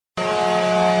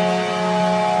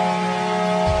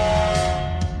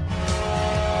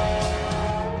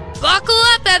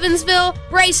Evansville,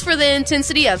 brace for the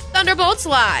intensity of Thunderbolts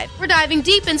Live. We're diving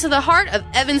deep into the heart of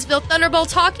Evansville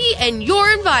Thunderbolts hockey, and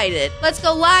you're invited. Let's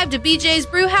go live to BJ's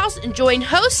Brewhouse and join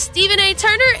hosts Stephen A.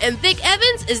 Turner and Vic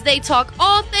Evans as they talk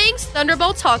all things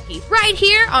Thunderbolts hockey, right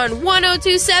here on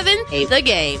 102.7 The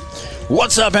Game.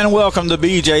 What's up, and welcome to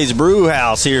BJ's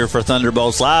Brewhouse here for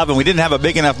Thunderbolts Live. And we didn't have a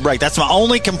big enough break. That's my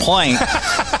only complaint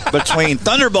between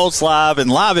Thunderbolts Live and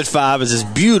Live at 5 is this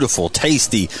beautiful,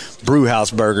 tasty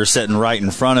Brewhouse burger sitting right in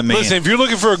front of me. Listen, if you're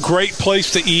looking for a great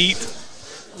place to eat,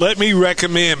 let me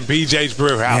recommend BJ's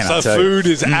Brewhouse. The food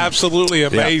is absolutely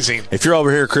amazing. Yeah. If you're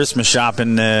over here Christmas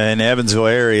shopping in the Evansville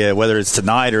area, whether it's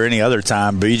tonight or any other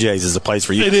time, BJ's is the place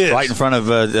for you. It is. Right in front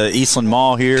of Eastland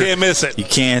Mall here. Can't miss it. You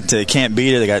can't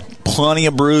beat it. They got plenty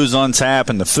of brews on tap,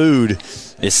 and the food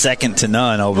is second to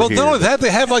none over here. Well, not only that,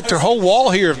 they have like their whole wall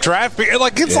here of draft beer.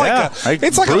 Like it's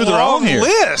like a long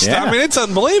list. Yeah. I mean, it's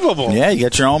unbelievable. Yeah, you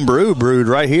got your own brew brewed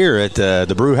right here at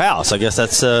the Brew House. I guess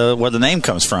that's where the name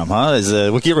comes from, huh?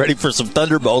 We get ready for some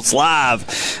Thunderbolts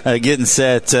Live, getting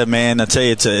set, man. I tell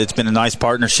you, it's been a nice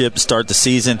partnership to start the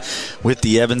season with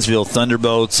the Evansville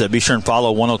Thunderbolts. Be sure and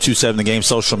follow 102.7 The Game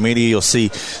social media. You'll see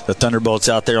the Thunderbolts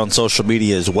out there on social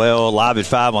media as well. Live at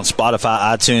 5 on Spotify,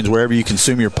 iTunes, wherever you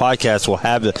consume your podcast. We'll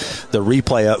have the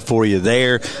replay up for you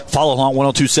there. Follow along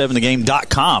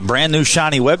 1027thegame.com. Brand new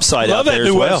shiny website Love out there that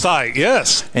new as well. website,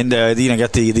 yes. And got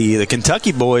the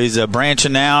Kentucky boys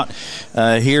branching out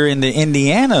here into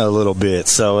Indiana a little bit.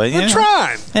 So we're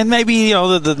trying. And maybe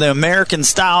the American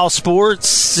style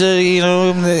sports,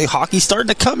 the hockey's starting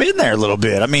to come in there a little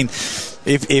bit. I mean,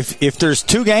 if there's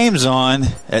two games on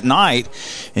at night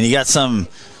and you got some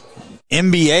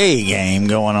NBA game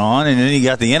going on, and then you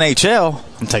got the NHL.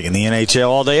 I'm taking the NHL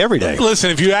all day, every day. Listen,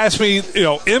 if you ask me,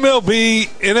 MLB,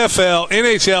 NFL,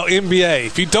 NHL, NBA,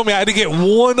 if you told me I had to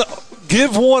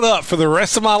give one up for the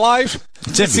rest of my life,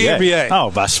 it's the NBA.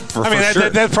 Oh, sure.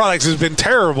 That product has been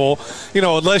terrible.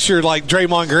 Unless you're like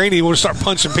Draymond Green, you want to start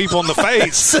punching people in the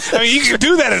face. I mean, you can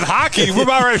do that in hockey. We're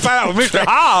about ready to find out with Mr.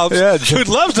 Hobbs, who'd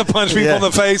love to punch people in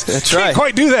the face. That's right. Can't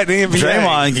quite do that in the NBA.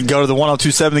 Draymond can go to the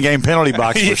 102.7 The Game penalty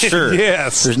box for sure.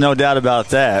 Yes. There's no doubt about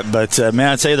that. But, man,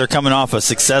 I'd say they're coming off a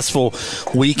successful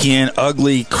weekend,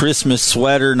 ugly Christmas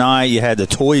sweater night. You had the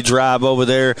toy drive over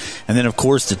there, and then, of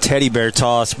course, the teddy bear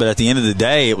toss. But at the end of the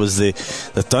day, it was the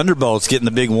Thunderbolts getting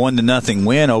the big 1-0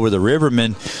 win over the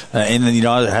Rivermen. And then,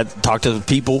 I had talked to the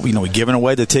people, we're giving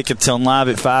away the tickets on Live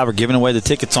at 5 or giving away the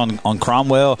tickets on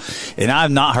Cromwell. And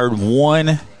I've not heard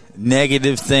one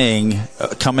negative thing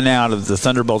coming out of the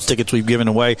Thunderbolts tickets we've given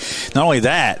away. Not only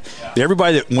that,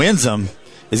 everybody that wins them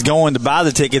is going to buy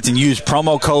the tickets and use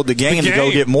promo code The Game to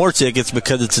go get more tickets,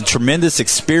 because it's a tremendous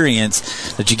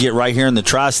experience that you get right here in the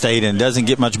Tri-State, and it doesn't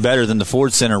get much better than the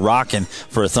Ford Center rocking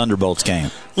for a Thunderbolts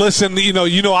game. Listen,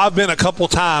 I've been a couple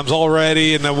times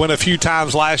already, and I went a few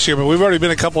times last year, but we've already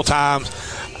been a couple times.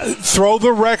 Throw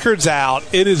the records out.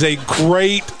 It is a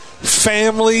great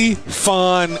family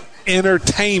fun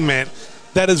entertainment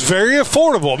that is very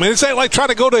affordable. I mean, it's not like trying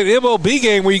to go to an MLB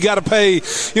game where you got to pay,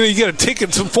 you get a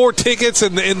ticket, some 4 tickets,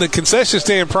 and the concession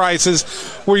stand prices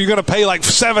where you're going to pay like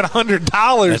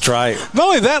 $700. That's right. Not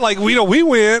only that, we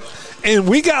went and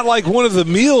we got like one of the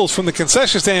meals from the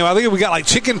concession stand. I think we got like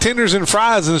chicken tenders and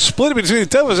fries, and split it between the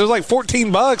two of us. It was like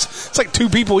 $14. It's like 2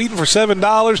 people eating for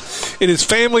 $7. It is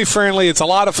family friendly. It's a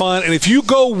lot of fun. And if you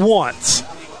go once,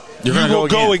 you will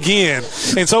go again.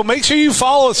 And so make sure you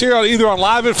follow us here either on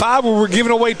Live at 5, where we're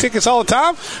giving away tickets all the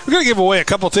time. We're going to give away a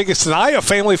couple tickets tonight, a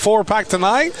family 4-pack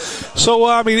tonight.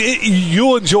 So,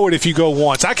 you'll enjoy it if you go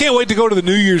once. I can't wait to go to the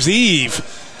New Year's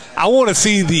Eve. I want to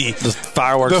see the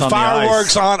fireworks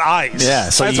on ice. Yeah,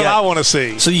 so that's what I want to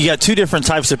see. So you got two different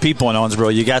types of people in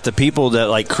Owensboro. You got the people that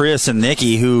like Chris and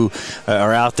Nikki, who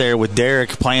are out there with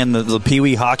Derek playing the Pee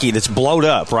Wee hockey that's blowed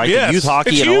up, right? Yes, the youth hockey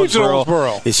it's in huge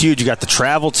Owensboro is huge. You got the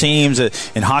travel teams,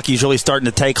 and hockey's really starting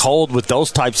to take hold with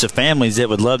those types of families that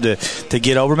would love to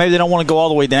get over. Maybe they don't want to go all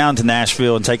the way down to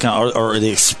Nashville and take or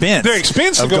the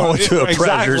expense of going to a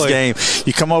Predators game.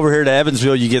 You come over here to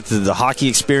Evansville, you get the hockey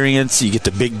experience, you get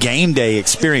the big game day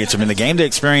experience. I mean, the game day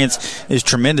experience is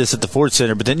tremendous at the Ford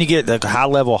Center, but then you get like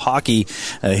high-level hockey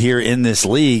here in this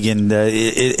league, and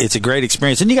it's a great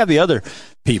experience. And you got the other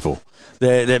people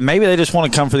that maybe they just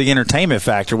want to come for the entertainment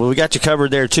factor. Well, we got you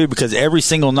covered there, too, because every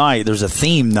single night there's a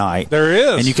theme night. There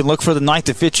is. And you can look for the night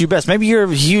that fits you best. Maybe you're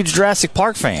a huge Jurassic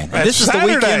Park fan. This is Saturday.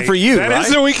 The weekend for you, That right?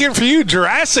 is the weekend for you,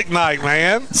 Jurassic night,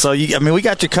 man. So, we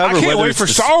got you covered. I can't wait for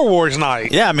Star Wars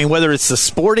night. Yeah, whether it's the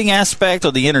sporting aspect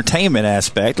or the entertainment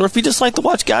aspect, or if you just like to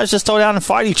watch guys just throw down and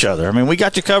fight each other. We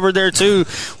got you covered there, too,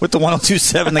 with the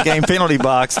 102.7 The Game penalty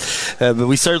box. But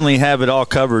we certainly have it all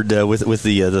covered with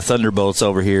the Thunderbolts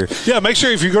over here. Yeah, make make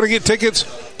sure if you're going to get tickets,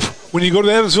 when you go to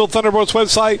the Evansville Thunderbolts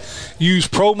website, use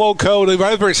promo code.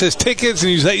 Right where it says tickets,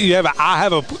 and I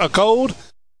have a code.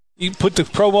 You put the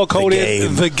promo code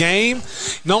in the game. You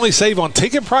not only save on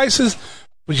ticket prices,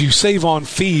 but you save on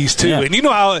fees too. Yeah. And you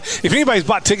know how if anybody's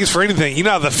bought tickets for anything, you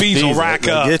know how the fees will rack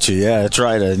up. Get you, yeah, that's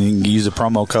right. And you can use the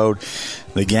promo code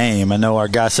the game. I know our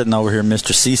guy sitting over here,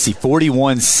 Mr. Ceci,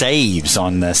 41 saves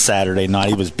on Saturday night.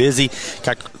 He was busy.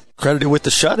 Got credited with the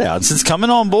shutout. And since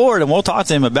coming on board, and we'll talk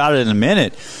to him about it in a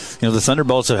minute, the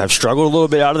Thunderbolts have struggled a little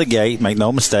bit out of the gate, make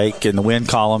no mistake, in the win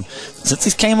column. Since he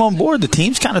came on board, the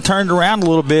team's kind of turned around a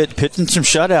little bit, pitching some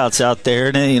shutouts out there,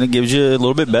 and it gives you a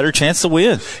little bit better chance to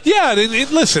win. Yeah,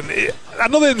 listen, I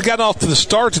know they haven't gotten off to the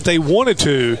start that they wanted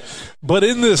to, but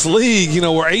in this league,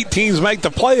 where 8 teams make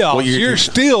the playoffs,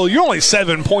 well, you're only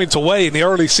 7 points away in the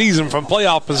early season from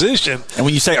playoff position. And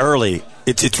when you say early,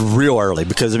 it's real early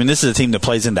because this is a team that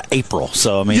plays into April.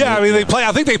 So they play.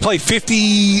 I think they play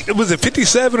 50. Was it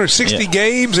 57 or 60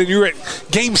 games? And you're at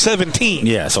game 17.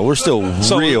 Yeah, so we're still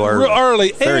real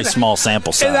early. Very small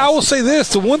sample size. And I will say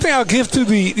this: the one thing I'll give to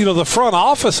the front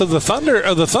office of the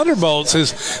Thunderbolts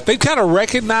is they've kind of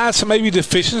recognized some maybe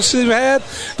deficiencies they've had.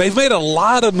 They've made a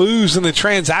lot of moves in the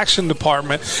transaction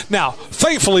department. Now,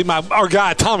 thankfully, our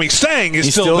guy Tommy Stang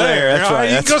is still there. That's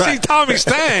right. You can go see Tommy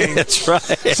Stang. That's right.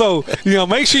 So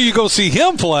make sure you go see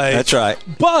him play. That's right.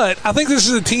 But I think this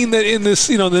is a team that in this,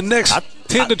 the next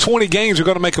 10 to 20 games are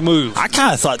going to make a move. I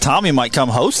kind of thought Tommy might come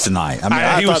host tonight.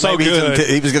 He was so good.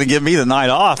 He was going to give me the night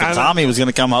off, and Tommy was going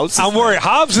to come host. I'm worried.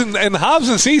 Hobbs and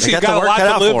Ceci got a lot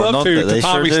to live up to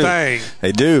Tommy Stang.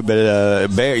 They do,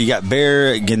 but you got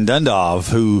Bear Gendundov,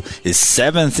 who is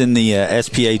 7th in the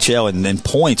SPHL in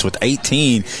points with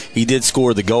 18. He did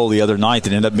score the goal the other night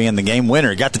that ended up being the game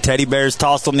winner. Got the Teddy Bears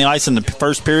tossed on the ice in the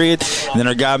first period, and then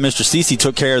our guy, Mr. Ceci,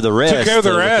 took care of the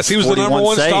rest. He was the number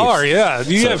one star, yeah.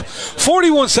 You have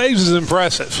 41 saves is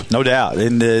impressive. No doubt.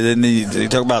 And they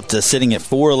talk about sitting at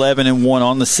 4-11-1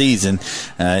 on the season,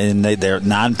 and they're at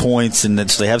 9 points, and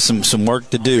so they have some work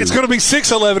to do. It's going to be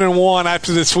 6-11-1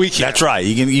 after this weekend. That's right.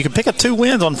 You can pick up 2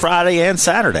 wins on Friday and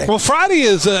Saturday. Well, Friday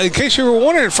is, in case you were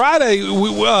wondering, Friday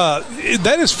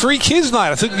that is free kids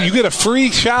night. I think you get a free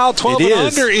child 12 and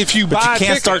under if you buy a ticket. You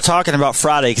can't start talking about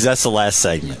Friday because that's the last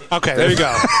segment. Okay, there you go.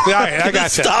 All right, I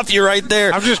got you. Stop you right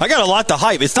there. I got a lot to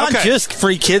hype. It's not just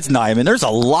free kids night. There's a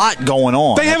lot going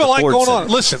on. They have a lot going on.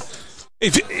 Listen,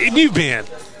 if you've been,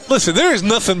 there is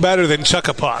nothing better than chuck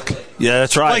a puck. Yeah,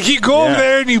 that's right. Like you go over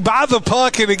there and you buy the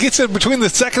puck, and it gets in between the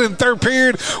second and third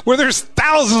period where there's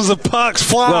thousands of pucks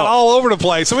flying all over the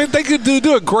place. They could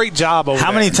do a great job over there.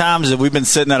 How many times have we been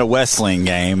sitting at a Wesleyan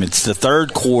game? It's the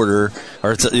third quarter,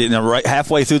 or it's right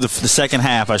halfway through the second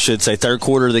half, I should say, third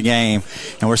quarter of the game,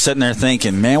 and we're sitting there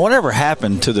thinking, man, whatever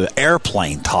happened to the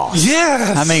airplane toss?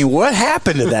 Yes. What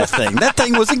happened to that thing? That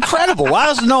thing was incredible.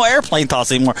 Why is there no airplane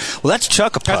toss anymore? Well, that's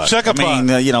chuck a puck. That's chuck a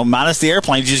puck. Minus the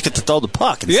airplane, you just get to throw the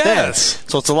puck instead. Yes.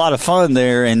 So it's a lot of fun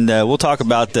there, and we'll talk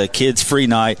about the kids' free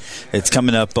night. It's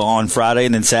coming up on Friday,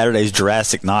 and then Saturday's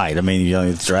Jurassic night.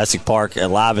 It's Jurassic Park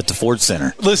live at the Ford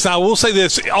Center. Listen, I will say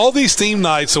this. All these theme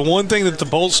nights, the one thing that the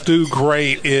Bolts do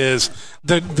great is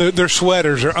their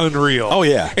sweaters are unreal. Oh,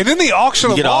 yeah. And then they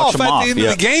auction them off at the end of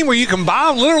the game where you can buy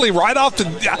them literally right off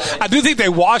I do think they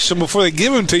wash them before they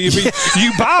give them to you, but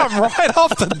you buy them right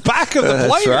off the back of the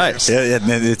players. That's right. Yeah,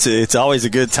 it's always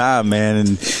a good time, man.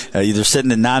 And they're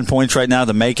sitting at 9 points right now.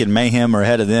 The Macon Mayhem are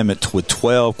ahead of them with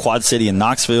 12. Quad City and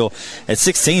Knoxville at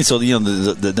 16. So,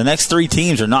 the next 3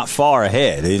 teams are not far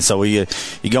ahead. And so you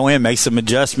go in, make some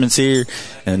adjustments here,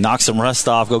 and knock some rust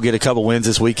off, go get a couple wins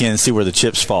this weekend and see where the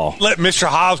chips fall. Let Mr.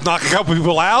 Hobbs knock a couple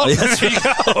people out. There you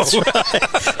go. That's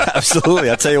right. Absolutely.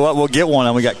 I'll tell you what, we'll get one.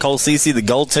 And we got Ceci, the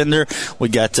goaltender. We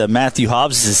got Mathew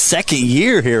Hobbs. It's his second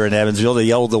year here in Evansville,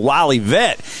 the wily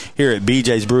vet here at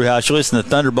BJ's Brewhouse. You listen to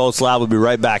Thunderbolts Live. We'll be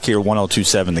right back here at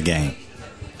 102.7 The Game.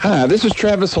 Hi, this is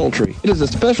Travis Holtree. It is a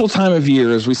special time of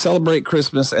year as we celebrate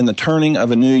Christmas and the turning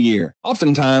of a new year.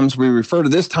 Oftentimes, we refer to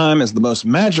this time as the most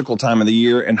magical time of the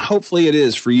year, and hopefully it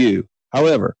is for you.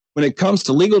 However, when it comes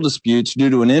to legal disputes due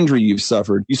to an injury you've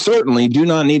suffered, you certainly do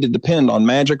not need to depend on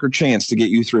magic or chance to get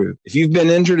you through. If you've been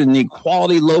injured and need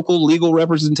quality local legal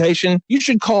representation, you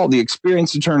should call the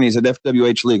experienced attorneys at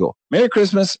FWH Legal. Merry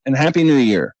Christmas and Happy New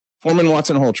Year. Foreman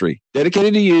Watson Holtree.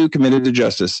 Dedicated to you, committed to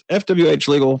justice.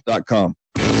 FWHlegal.com.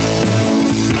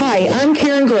 Hi, Hi, I'm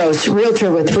Karen Gross,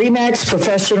 Realtor with RE/MAX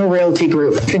Professional Realty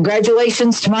Group.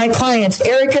 Congratulations to my clients,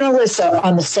 Eric and Alyssa,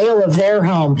 on the sale of their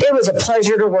home. It was a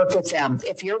pleasure to work with them.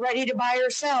 If you're ready to buy or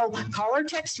sell, call or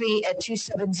text me at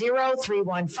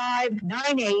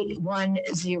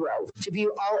 270-315-9810. To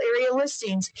view all area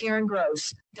listings,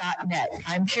 KarenGross.net.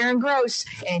 I'm Karen Gross,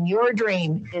 and your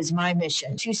dream is my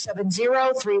mission.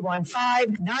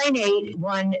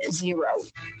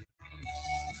 270-315-9810.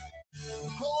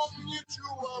 Home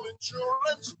Mutual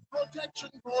Insurance, protection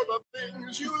for the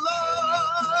things you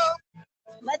love.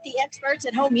 Let the experts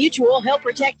at Home Mutual help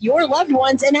protect your loved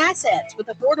ones and assets with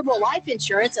affordable life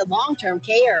insurance and long-term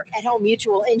care. At Home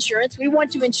Mutual Insurance, we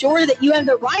want to ensure that you have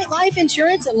the right life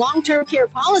insurance and long-term care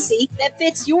policy that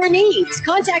fits your needs.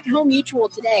 Contact Home Mutual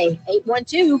today,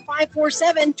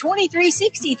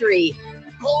 812-547-2363.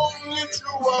 Home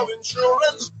Mutual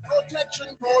Insurance,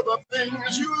 protection for the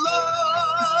things you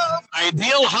love.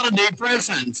 Ideal holiday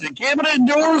presents and cabinet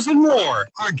doors and more.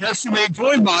 Our custom-made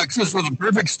toy boxes are the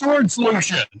perfect storage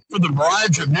solution for the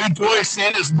barrage of new toys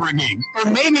Santa's bringing. Or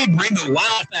maybe bring the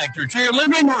wow factor to your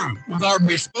living room with our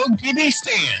bespoke TV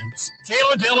stands.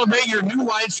 Tailored to elevate your new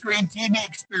widescreen TV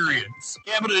experience.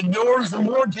 Cabinet doors and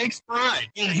more takes pride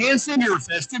in enhancing your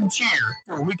festive cheer.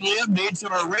 For weekly updates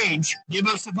on our range, give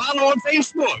us a follow on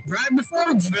Facebook. Drive to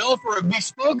Fordsville for a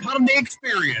bespoke holiday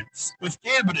experience with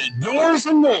cabinet doors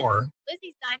and more.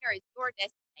 Lizzie's Diner is your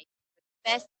destination for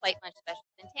the best plate lunch specials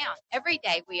in town. Every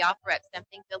day we offer up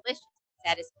something delicious to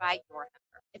satisfy your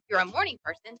hunger. If you're a morning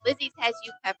person, Lizzie's has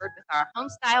you covered with our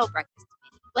home-style breakfast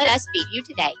menu. Let us feed you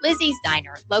today. Lizzie's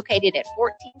Diner, located at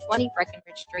 1420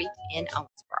 Breckenridge Street in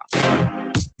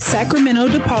Owensboro. Sacramento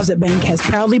Deposit Bank has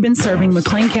proudly been serving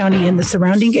McLean County and the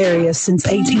surrounding areas since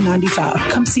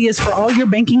 1895. Come see us for all your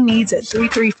banking needs at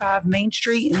 335 Main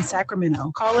Street in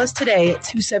Sacramento. Call us today at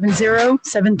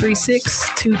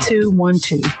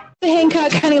 270-736-2212. The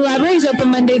Hancock County Library is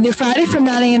open Monday through Friday from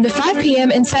 9 a.m. to 5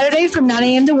 p.m. and Saturday from 9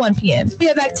 a.m. to 1 p.m. We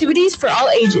have activities for all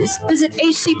ages. Visit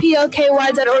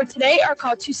hcplky.org today or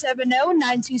call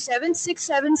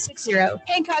 270-927-6760.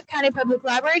 Hancock County Public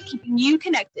Library, keeping you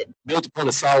connected. Built upon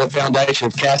a solid foundation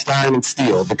of cast iron and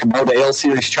steel, the Kubota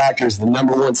L-Series tractor is the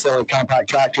 #1 selling compact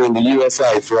tractor in the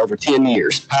USA for over 10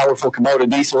 years. Powerful Kubota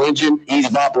diesel engine, ease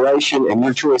of operation, and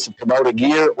your choice of Kubota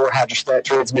gear or hydrostat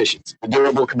transmissions. The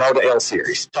durable Kubota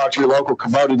L-Series. Talk to your local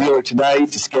Kubota dealer today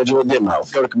to schedule a demo.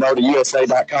 Go to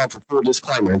KubotaUSA.com for full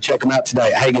disclaimer and check them out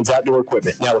today at Hagen's Outdoor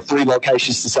Equipment. Now with 3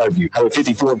 locations to serve you. Highway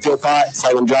 54 in Philpott,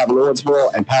 Salem Drive in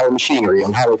Owensboro, and Power Machinery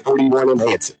on Highway 41 in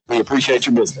Hanson. We appreciate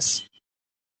your business.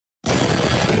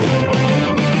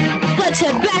 Let's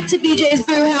head back to BJ's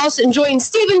Brewhouse and join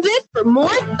Stephen Vitt for more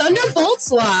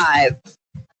Thunderbolts Live.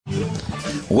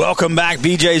 Welcome back,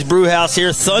 BJ's Brewhouse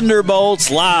here.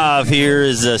 Thunderbolts Live. Here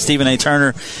is Stephen A.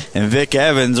 Turner and Vic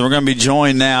Evans. We're going to be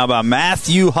joined now by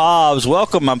Mathew Hobbs.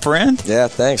 Welcome, my friend. Yeah,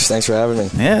 thanks. Thanks for having me.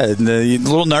 Yeah, you're a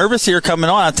little nervous here coming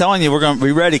on. I'm telling you, we're going to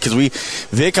be ready because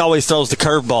Vic always throws the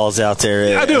curveballs out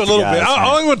there. I do a little bit.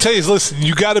 All I'm going to tell you is, listen,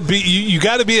 you got to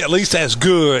be at least as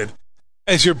good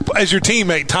as your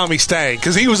teammate Tommy Stang,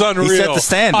 because he was unreal. He set the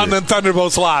standard on the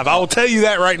Thunderbolts Live. I will tell you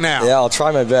that right now. Yeah, I'll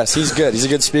try my best. He's good. He's a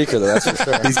good speaker, though. That's for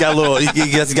sure. He's got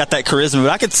that charisma, but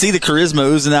I could see the charisma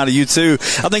oozing out of you too.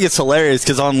 I think it's hilarious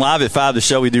because on Live at 5, the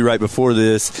show we do right before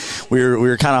this, we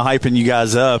were kind of hyping you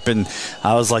guys up, and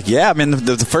I was like, yeah, I mean,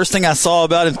 the first thing I saw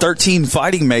about in 13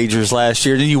 fighting majors last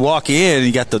year. Then you walk in, and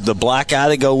you got the black eye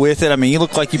to go with it. I mean, you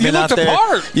look like you've been out there.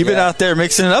 You've been out there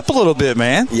mixing it up a little bit,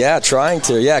 man. Yeah, trying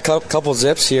to. Yeah, a couple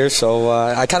zips here, so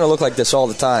I kind of look like this all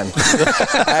the time.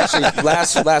 Actually,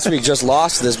 last week just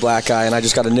lost this black eye, and I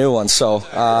just got a new one. So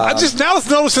I just now was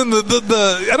noticing the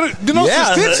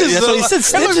stitches. That's what he said.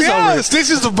 Stitches over the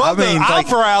stitches above the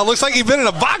eyebrow. Looks like you've been in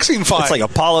a boxing fight. It's like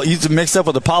Apollo. You mixed up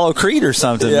with Apollo Creed or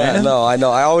something. Yeah, man. No, I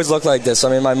know. I always look like this. I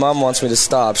mean, my mom wants me to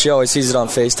stop. She always sees it on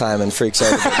FaceTime and freaks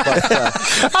out. But, I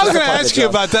was going to ask you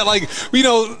about that. Like,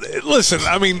 listen.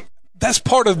 I mean, that's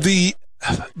part of the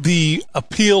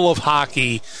appeal of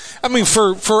hockey. I mean,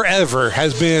 for forever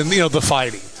has been, the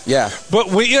fighting. Yeah. But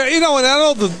and I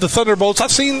know the Thunderbolts,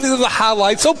 I've seen the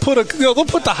highlights. They'll put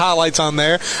the highlights on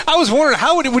there. I was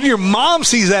wondering when your mom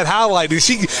sees that highlight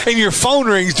and your phone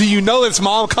rings, do you know it's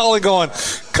mom calling going,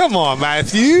 come on,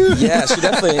 Mathew? Yeah, she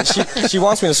definitely she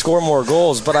wants me to score more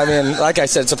goals, but I mean, like I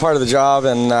said, it's a part of the job,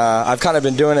 and I've kind of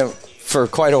been doing it for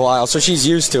quite a while, so she's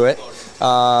used to it.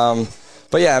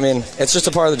 But yeah, I mean, it's just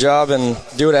a part of the job, and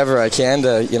do whatever I can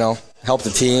to, help the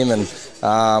team. And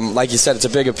like you said, it's a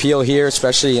big appeal here,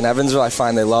 especially in Evansville. I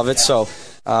find they love it, so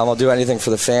I'll do anything for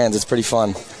the fans. It's pretty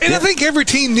fun. And I think every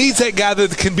team needs that guy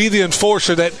that can be the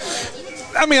enforcer.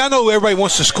 I know everybody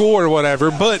wants to score or whatever,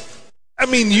 but I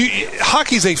mean,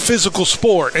 hockey's a physical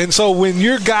sport, and so when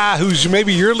your guy who's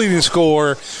maybe your leading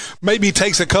scorer maybe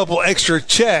takes a couple extra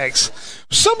checks,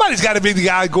 somebody's got to be the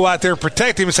guy to go out there and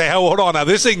protect him and say, hey, hold on, now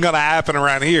this ain't going to happen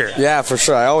around here. Yeah, for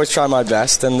sure. I always try my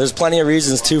best, and there's plenty of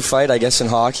reasons to fight, I guess, in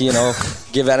hockey,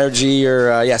 give energy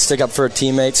or, stick up for a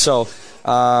teammate. So,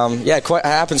 it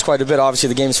happens quite a bit. Obviously,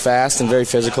 the game's fast and very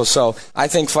physical, so I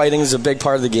think fighting is a big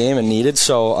part of the game and needed,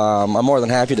 so I'm more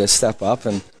than happy to step up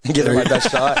and give it my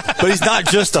best shot. But he's not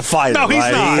just a fighter, no, he's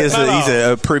right? not. He's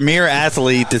a premier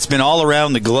athlete that's been all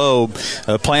around the globe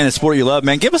playing a sport you love.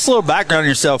 Man, give us a little background on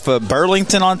yourself.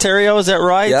 Burlington, Ontario, is that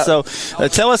right? Yep. So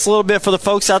tell us a little bit for the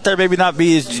folks out there, maybe not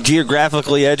be as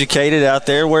geographically educated out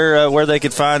there, where they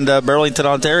could find Burlington,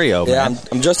 Ontario. Yeah,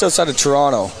 I'm just outside of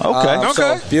Toronto. Okay.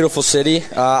 So, beautiful city.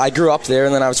 I grew up there,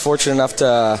 and then I was fortunate enough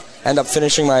to end up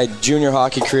finishing my junior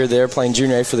hockey career there, playing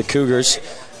junior A for the Cougars.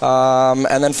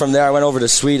 And then from there, I went over to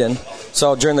Sweden.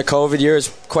 So during the COVID years,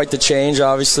 quite the change,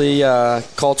 obviously.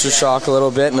 Culture shock a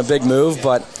little bit and a big move.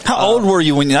 But how old were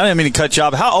you when? I didn't mean to cut you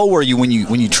off. How old were you when you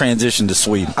transitioned to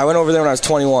Sweden? I went over there when I was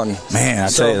 21. Man, I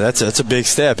tell you, that's a big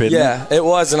step, isn't it? Yeah, it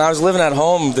was. And I was living at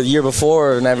home the year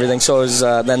before and everything. So I was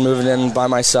then moving in by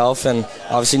myself, and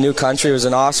obviously new country. It was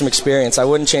an awesome experience. I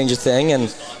wouldn't change a thing. And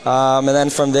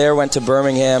then from there, went to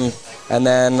Birmingham. And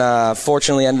then,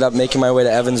 fortunately, ended up making my way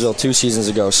to Evansville 2 seasons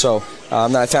ago. So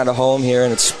I found a home here,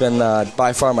 and it's been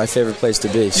by far my favorite place to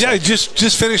be. So. Yeah,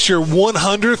 just finished your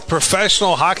 100th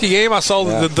professional hockey game. I saw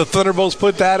the Thunderbolts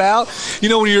put that out.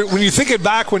 When you're thinking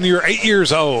back when you were 8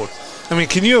 years old, I mean,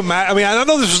 can you imagine? I mean, I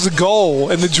know this was the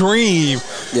goal and the dream,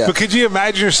 but could you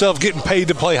imagine yourself getting paid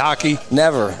to play hockey?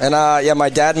 Never. And my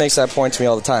dad makes that point to me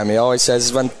all the time. He always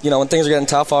says when things are getting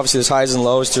tough, obviously there's highs and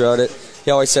lows throughout it. He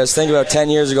always says, think about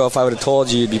 10 years ago, if I would have told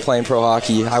you you'd be playing pro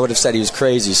hockey, I would have said he was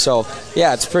crazy. So,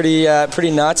 yeah, it's pretty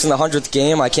nuts. In the 100th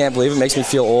game, I can't believe it. Makes me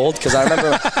feel old because I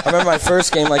remember my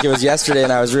first game like it was yesterday,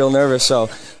 and I was real nervous. So,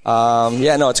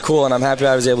 it's cool, and I'm happy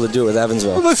I was able to do it with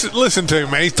Evansville. Well, listen to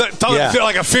me, man. He's talking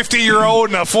like a 50-year-old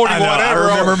and a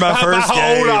 40-whatever. I remember my first how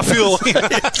game. old I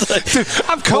feel.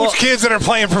 I've coached kids that are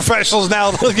playing professionals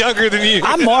now younger than you.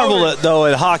 I marvel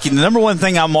at hockey. The number one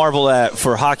thing I marvel at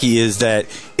for hockey is that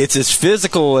it's as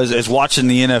physical as watching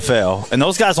the NFL. And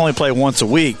those guys only play once a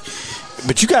week.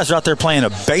 But you guys are out there playing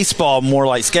a baseball more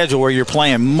like schedule where you're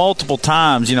playing multiple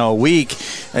times, a week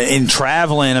and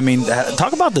traveling. I mean,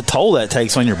 talk about the toll that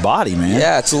takes on your body, man.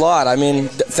 Yeah, it's a lot. I mean,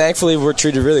 thankfully we're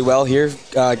treated really well here.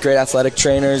 Great athletic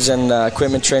trainers and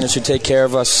equipment trainers who take care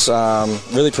of us,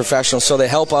 really professional. So they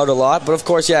help out a lot. But, of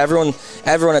course, everyone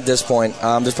at this point,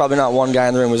 there's probably not one guy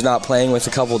in the room who's not playing with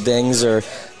a couple dings or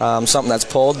something that's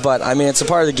pulled. But, I mean, it's a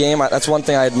part of the game. That's one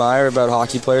thing I admire about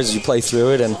hockey players is you play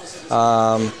through it, and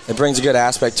it brings a good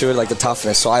aspect to it, like the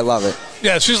toughness. So I love it.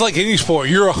 Yeah, it's just like any sport.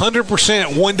 You're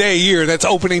 100% one day a year. That's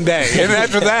opening day, and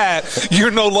after that,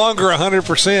 you're no longer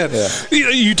 100%. Yeah.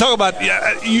 You talk about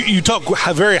you talk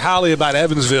very highly about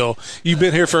Evansville. You've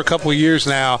been here for a couple of years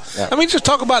now. Yeah. I mean, just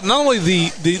talk about not only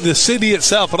the city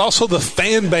itself, but also the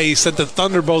fan base that the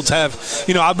Thunderbolts have.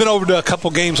 I've been over to a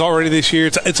couple games already this year.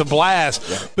 It's a blast.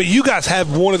 Yeah. But you guys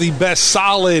have one of the best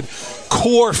solid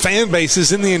core fan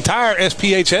bases in the entire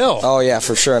SPHL. Oh, yeah,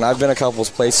 for sure. And I've been a couple of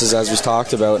places, as we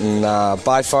talked about, and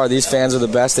by far these fans are the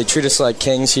best. They treat us like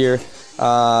kings here.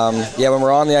 When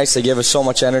we're on the ice, they give us so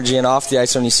much energy, and off the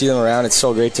ice, when you see them around, it's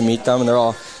so great to meet them.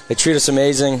 And they treat us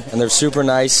amazing, and they're super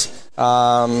nice.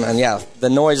 The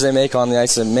noise they make on the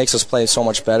ice, it makes us play so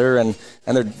much better, and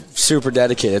they're super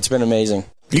dedicated. It's been amazing.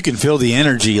 You can feel the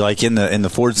energy like in the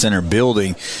Ford Center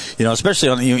building,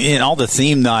 especially in all the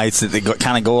theme nights that they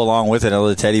kind of go along with it. I know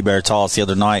the teddy bear toss the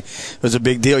other night it was a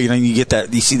big deal.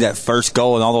 You see that first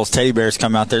goal and all those teddy bears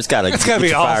come out there. It's got to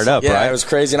be awesome. Fired up, yeah, right? It was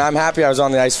crazy, and I'm happy I was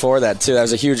on the ice for that too. That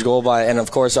was a huge goal and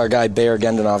of course our guy Bayer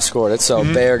Gendenov scored it. So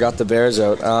Bayer got the Bears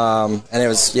out, and it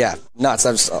was nuts.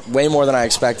 That was way more than I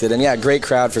expected, and great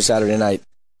crowd for Saturday night.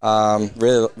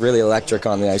 Really, really electric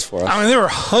on the ice for us. I mean, there were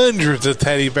hundreds of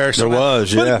teddy bears. There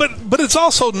was, yeah. But it's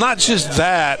also not just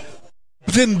that.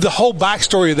 But then the whole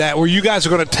backstory of that, where you guys are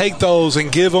going to take those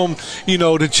and give them,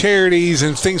 to charities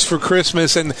and things for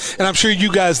Christmas, and I'm sure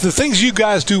the things you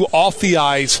guys do off the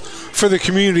ice for the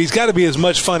community has got to be as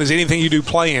much fun as anything you do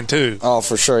playing too. Oh,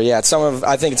 for sure, yeah.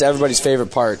 I think it's everybody's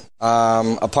favorite part,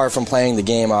 apart from playing the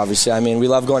game. Obviously, I mean, we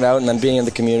love going out and then being in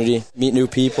the community, meet new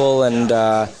people, and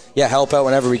help out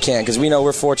whenever we can, because we know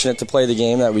we're fortunate to play the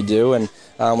game that we do, and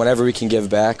whenever we can give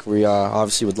back, we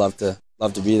obviously would love to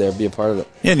love to be there, be a part of it.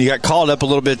 Yeah, and you got called up a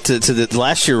little bit to the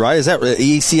last year, right? Is that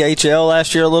ECHL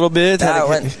last year a little bit? I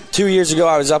went 2 years ago.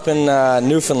 I was up in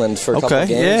Newfoundland for a couple of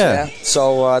games. Yeah.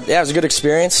 So, it was a good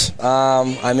experience.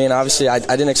 I mean, obviously, I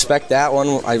didn't expect that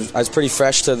one. I was pretty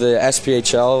fresh to the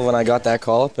SPHL when I got that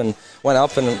call up and went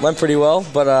up and went pretty well.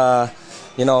 But,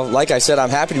 like I said, I'm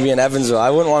happy to be in Evansville. I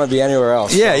wouldn't want to be anywhere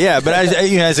else. Yeah. But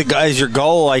as your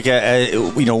goal, like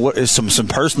what is some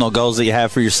personal goals that you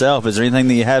have for yourself? Is there anything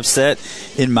that you have set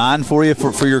in mind for you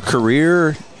for your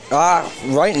career?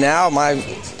 Right now, my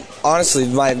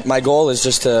goal is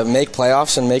just to make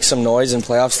playoffs and make some noise in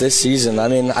playoffs this season. I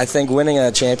mean, I think winning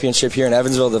a championship here in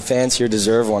Evansville, the fans here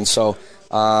deserve one. So,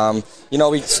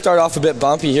 we start off a bit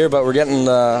bumpy here, but we're getting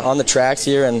on the tracks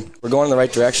here, and we're going in the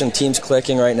right direction. Team's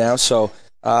clicking right now, so.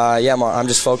 I'm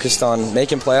just focused on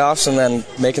making playoffs and then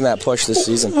making that push this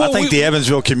season. I think the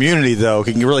Evansville community, though,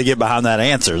 can really get behind that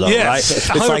answer, though, yes,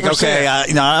 right? 100%. It's like, okay,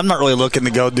 I'm not really looking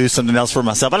to go do something else for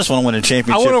myself. I just want to win a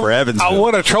championship for Evansville. I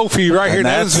want a trophy right here in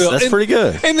Evansville. That's pretty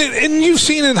good. And you've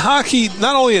seen in hockey,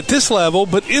 not only at this level,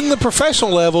 but in the professional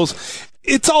levels,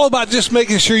 it's all about just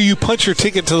making sure you punch your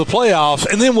ticket to the playoffs,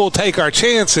 and then we'll take our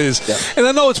chances. Yeah. And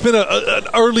I know it's been an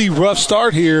early, rough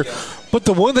start here, but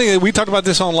the one thing that we talked about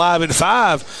this on Live at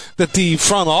 5 that the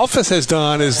front office has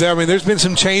done is there's been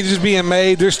some changes being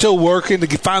made. They're still working to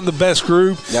find the best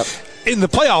group. Yep. And the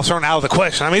playoffs aren't out of the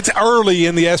question. I mean, it's early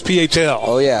in the SPHL.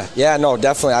 Oh, yeah. Yeah, no,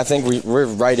 definitely. I think we're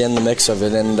right in the mix of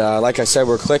it. And like I said,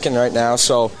 we're clicking right now.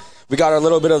 So we got a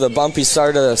little bit of the bumpy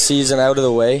start of the season out of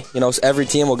the way. Every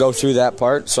team will go through that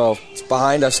part. So it's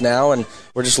behind us now, and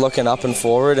we're just looking up and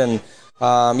forward. And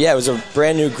it was a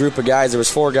brand new group of guys. There was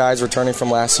 4 guys returning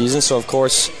from last season. So, of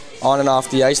course, on and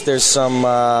off the ice, there's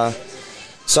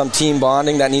some team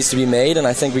bonding that needs to be made. And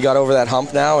I think we got over that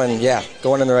hump now and,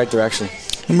 going in the right direction.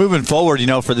 Moving forward,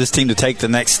 for this team to take the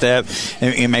next step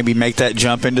and maybe make that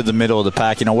jump into the middle of the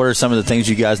pack, what are some of the things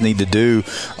you guys need to do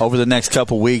over the next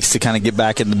couple weeks to kind of get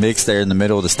back in the mix there in the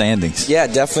middle of the standings? Yeah,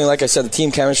 definitely. Like I said, the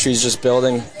team chemistry is just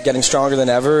building, getting stronger than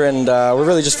ever, and we're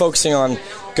really just focusing on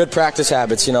good practice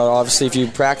habits. Obviously, if you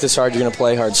practice hard, you're going to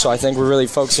play hard. So I think we're really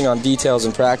focusing on details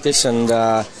in practice, and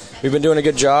we've been doing a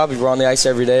good job. We're on the ice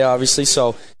every day, obviously,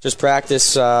 so just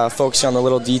practice, focusing on the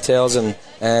little details and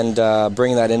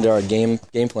bringing that into our game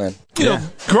plan.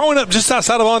 Growing up just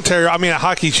outside of Ontario,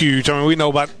 hockey's huge. We know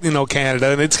about,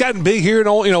 Canada, and it's gotten big here in,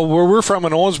 where we're from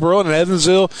in Owensboro and in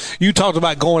Evansville. You talked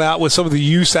about going out with some of the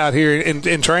youth out here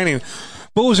in training.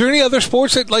 But was there any other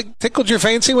sports that tickled your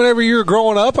fancy whenever you were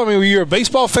growing up? Were you a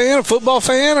baseball fan, a football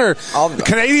fan, or a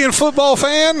Canadian football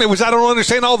fan? I don't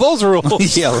understand all those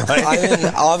rules. Yeah, right.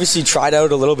 I obviously tried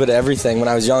out a little bit of everything when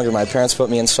I was younger. My parents put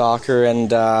me in soccer,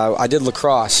 and I did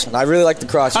lacrosse, and I really liked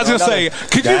lacrosse. I was going to say,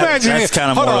 could you imagine?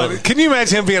 Can you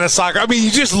imagine him being a soccer?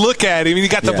 You just look at him, and you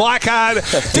got the black-eyed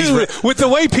dude. With the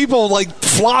way people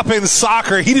flop in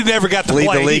soccer, he never got to lead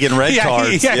play. The league in red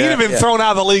cards. He'd have been thrown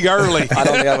out of the league early. I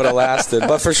don't think I would have lasted.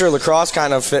 But for sure, lacrosse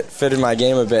kind of fitted my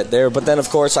game a bit there. But then, of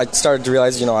course, I started to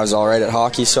realize, I was all right at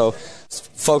hockey, so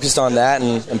focused on that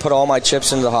and put all my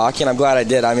chips into hockey, and I'm glad I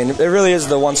did. It really is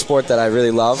the one sport that I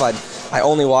really love. I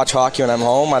only watch hockey when I'm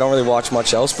home. I don't really watch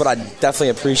much else, but I definitely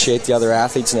appreciate the other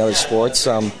athletes and the other sports.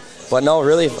 But no,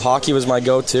 really, hockey was my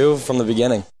go-to from the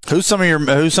beginning. Who's some of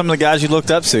the guys you looked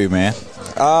up to, man?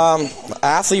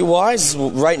 Athlete-wise,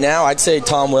 right now, I'd say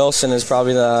Tom Wilson is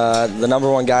probably the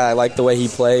number one guy. I like the way he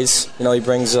plays. He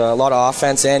brings a lot of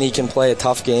offense, and he can play a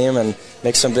tough game and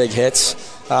make some big hits.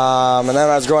 And then when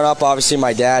I was growing up, obviously,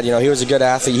 my dad, he was a good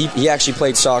athlete. He actually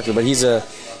played soccer, but he's a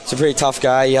pretty tough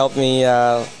guy. He helped me.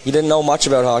 He didn't know much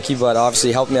about hockey, but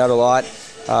obviously helped me out a lot.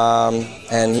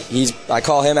 And I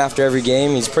call him after every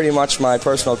game. He's pretty much my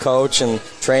personal coach and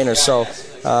trainer, so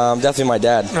definitely my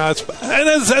dad. That's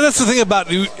the thing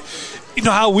about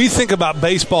how we think about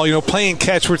baseball, playing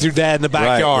catch with your dad in the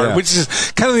backyard, which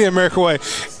is kind of the American way.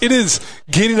 It is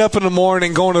getting up in the morning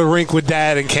and going to the rink with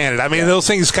dad in Canada. Those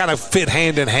things kind of fit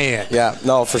hand in hand. Yeah,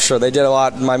 no, for sure. They did a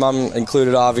lot. My mom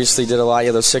included, obviously, did a lot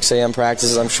of those 6 a.m.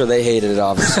 practices. I'm sure they hated it,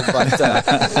 obviously.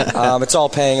 But it's all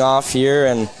paying off here,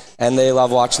 and they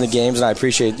love watching the games, and I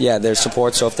appreciate, their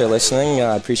support. So if they're listening,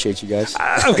 I appreciate you guys.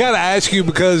 I've got to ask you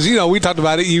because, we talked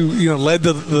about it. You led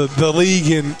the league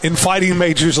in fighting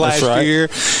majors last year.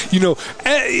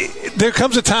 There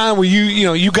comes a time where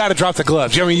you got to drop the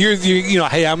gloves. You're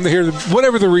hey, I'm here,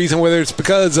 whatever the reason, whether it's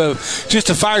because of just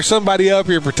to fire somebody up,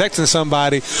 you're protecting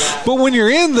somebody. But when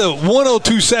you're in the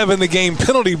 102.7 the game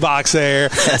penalty box there,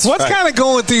 what's kind of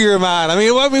going through your mind?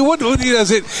 What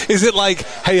is it like,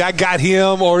 hey, I got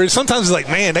him, or is sometimes it's like,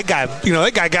 man, that guy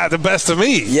got the best of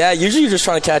me. Yeah, usually you're just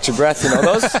trying to catch your breath.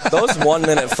 Those 1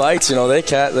 minute fights,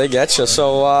 they get you.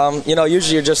 So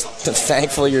usually you're just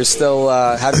thankful you're still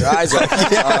have your eyes open.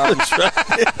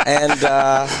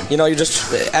 You're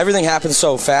just everything happens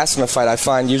so fast in a fight. I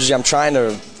find usually I'm trying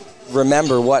to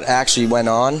remember what actually went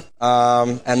on,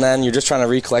 and then you're just trying to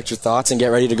recollect your thoughts and get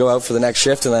ready to go out for the next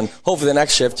shift, and then hopefully the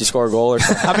next shift you score a goal or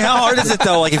something. I mean, how hard is it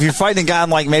though? Like if you're fighting a guy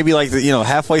maybe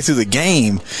halfway through the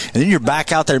game, and then you're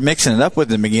back out there mixing it up with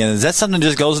him again. Is that something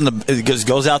that just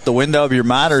goes out the window of your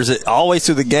mind, or is it always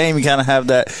through the game you kind of have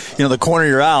that the corner of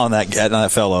your eye on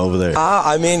that fellow over there?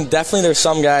 I mean, definitely there's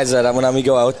some guys that when we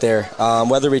go out there,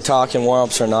 whether we talk in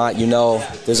warm-ups or not,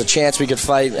 there's a chance we could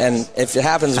fight, and if it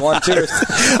happens 1, 2,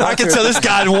 I can tell this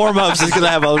guy in warm-ups is going to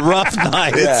have a rough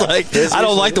night. Yeah. I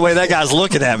don't like the way that guy's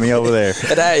looking at me over there.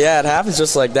 It happens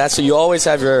just like that. So you always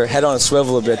have your head on a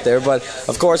swivel a bit there. But,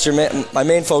 of course, my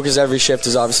main focus every shift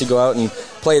is obviously go out and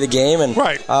play the game. And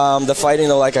right. The fighting,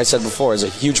 though, like I said before, is a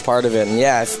huge part of it. And,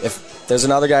 yeah, if there's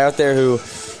another guy out there who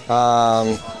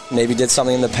maybe did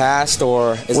something in the past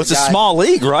or is it's a small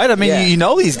league, right? I mean, you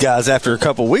know these guys after a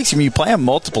couple of weeks. I mean, you play them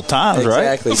multiple times,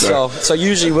 exactly. right? Exactly. So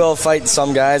usually we'll fight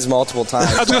some guys multiple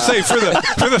times. I was going to say,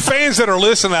 for the fans that are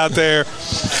listening out there,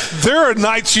 there are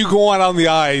nights you go out on the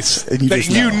ice that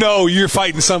you're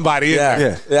fighting somebody in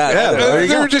there. Yeah.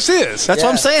 There just is. That's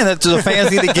what I'm saying. That the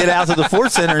fans need to get out to the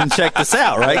Ford Center and check this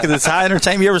out, right? Because it's high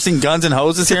entertainment. You ever seen Guns and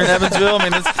Hoses here in Evansville? I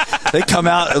mean, they come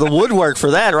out of the woodwork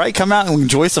for that, right? Come out and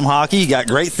enjoy some hockey. You got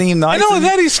great theme nights. And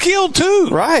that he's skilled too.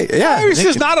 Right, yeah. He's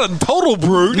just not a total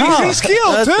brute. No, he's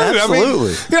skilled too.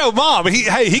 Absolutely. I mean, Mom,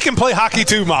 he can play hockey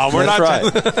too, Mom. That's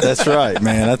right. That's right,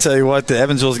 man. I tell you what, the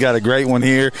Evansville's got a great one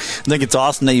here. I think it's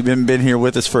awesome that you've been here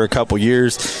with us for a couple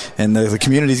years, and the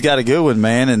community's got a good one,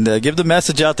 man. And give the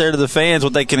message out there to the fans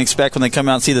what they can expect when they come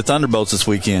out and see the Thunderbolts this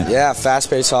weekend. Yeah,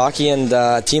 fast-paced hockey and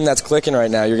a team that's clicking right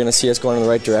now. You're going to see us going in the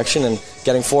right direction and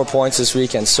getting 4 points this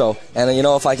weekend. So, and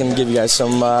if I can give you guys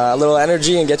some little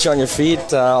energy and get you on your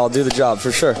feet, I'll do the job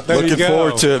for sure. Looking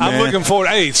forward to it, man. I'm looking forward.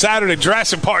 Hey, Saturday,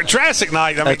 Jurassic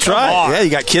night. I mean, that's right. On. Yeah, you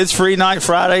got Kids Free Night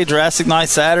Friday, Jurassic Night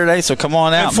Saturday, so come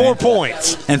on out, and 4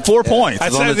 points. And 4 points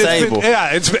is on the table.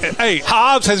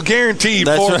 Hobbs has guaranteed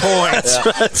 4 points.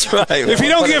 That's right. If you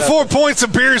don't get 4 points, the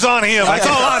beer's on him. That's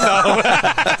all I know.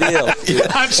 Deal.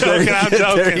 I'm joking.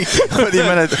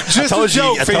 Just a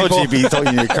joke, I told you he'd be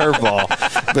throwing you a curveball.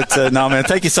 But, no, man,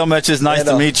 thank you so much. It's nice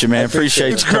to meet you, man.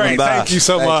 Appreciate you coming by. Thank you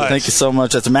so much. Thank you so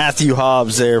much. That's Mathew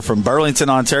Hobbs there from Burlington,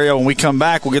 Ontario. When we come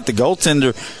back, we'll get the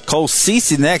goaltender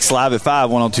Ceci next, live at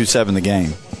 5-1027 The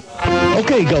Game.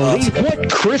 Okay, Goldie,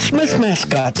 what Christmas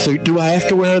mascot suit do I have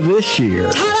to wear this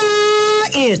year? Ta-da!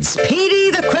 It's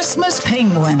Petey the Christmas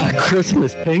Penguin. A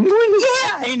Christmas penguin?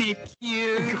 Yeah, ain't it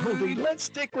cute? Goldie, let's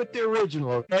stick with the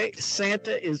original, okay?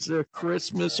 Santa is the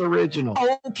Christmas original.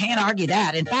 Oh, can't argue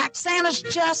that. In fact, Santa's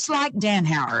just like Dan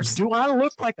Howers. Do I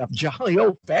look like a jolly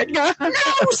old fat guy? No,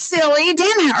 silly.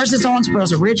 Dan Howers is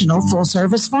Owensboro's original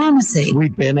full-service pharmacy.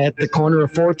 We've been at the corner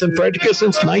of 4th and Frederica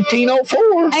since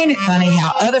 1904. Ain't it funny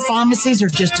how other pharmacies are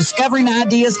just discovering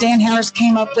ideas Dan Howers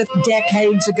came up with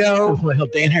decades ago? Well,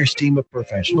 Dan Howers' team of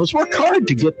professionals work hard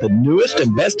to get the newest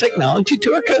and best technology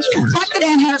to our customers. Like the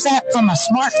Dan Howers app from a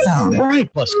smartphone.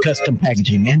 Right, plus custom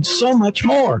packaging and so much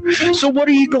more. So what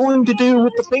are you going to do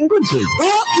with the penguin suit?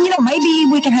 Well, maybe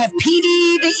we can have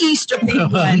Petey the Easter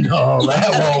penguin. No,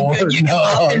 that won't work. No,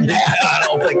 I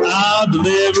don't think. Our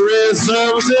delivery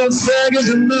service is second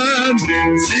to none.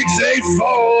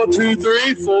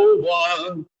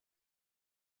 684-2341.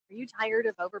 Are you tired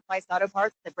of overpriced auto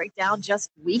parts that break down just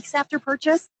weeks after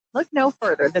purchase? Look no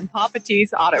further than Papa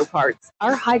T's Auto Parts.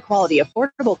 Our high-quality,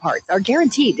 affordable parts are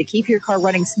guaranteed to keep your car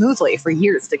running smoothly for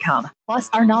years to come. Plus,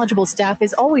 our knowledgeable staff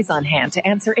is always on hand to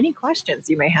answer any questions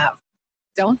you may have.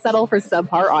 Don't settle for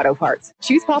subpar auto parts.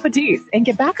 Choose Papa T's and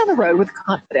get back on the road with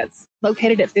confidence.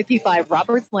 Located at 55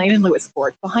 Roberts Lane in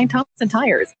Lewisport, behind Thompson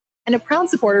Tires, and a proud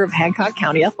supporter of Hancock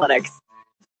County Athletics.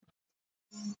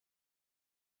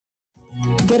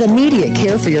 Get immediate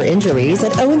care for your injuries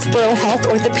at Owensboro Health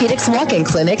Orthopedics Walk-In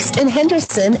Clinics in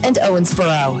Henderson and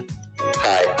Owensboro.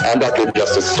 Hi, I'm Dr.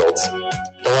 Justice Stoltz.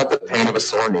 Don't let the pain of a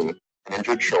sore knee, an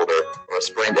injured shoulder, or a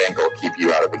sprained ankle keep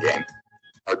you out of the game.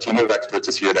 Our team of experts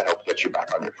is here to help get you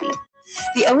back on your feet.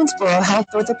 The Owensboro Health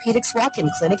Orthopedics Walk-In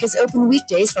Clinic is open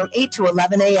weekdays from 8 to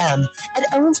 11 a.m. at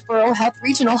Owensboro Health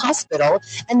Regional Hospital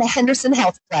and the Henderson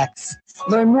Healthplex.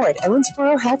 Learn more at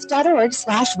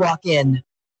owensborohealth.org/walk-in.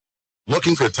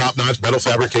 Looking for top-notch metal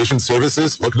fabrication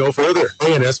services? Look no further.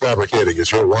 A&S Fabricating is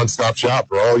your one-stop shop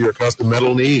for all your custom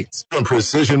metal needs. From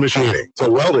precision machining to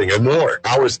welding and more,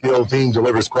 our skilled team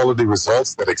delivers quality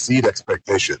results that exceed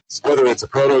expectations. Whether it's a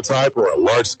prototype or a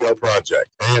large-scale project,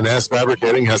 A&S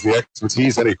Fabricating has the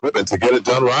expertise and equipment to get it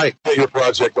done right. Get your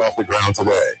project off the ground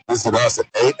today. Visit us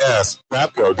at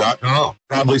asfabco.com.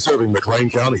 Proudly serving McLean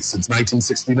County since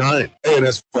 1969.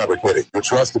 A&S Fabricating, your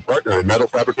trusted partner in metal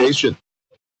fabrication.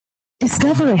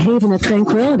 Discover a haven of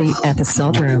tranquility at the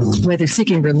Salt Room. Whether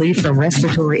seeking relief from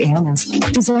respiratory ailments,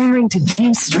 desiring to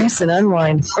de-stress and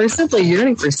unwind, or simply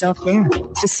yearning for self-care,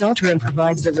 the Salt Room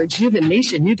provides the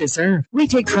rejuvenation you deserve. We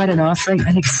take pride in offering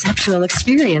an exceptional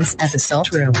experience at the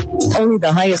Salt Room. Only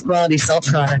the highest quality salt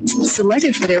products,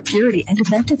 selected for their purity and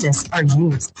effectiveness, are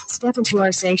used. Step into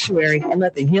our sanctuary and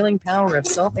let the healing power of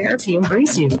salt therapy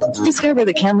embrace you. Discover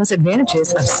the countless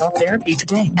advantages of salt therapy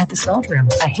today at the Salt Room,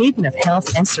 a haven of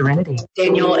health and serenity.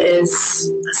 Daniel is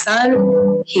a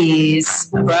son. He's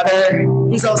a brother.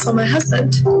 He's also my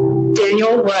husband.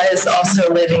 Daniel was also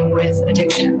living with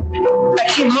addiction. I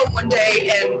came home one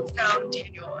day and found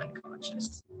Daniel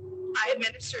unconscious. I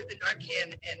administered the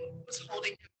Narcan and was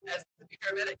holding him as the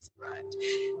paramedics arrived.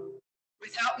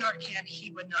 Without Narcan,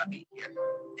 he would not be here.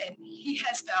 And he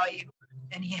has value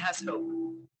and he has hope.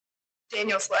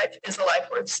 Daniel's life is a life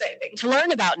worth saving. To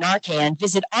learn about Narcan,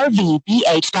 visit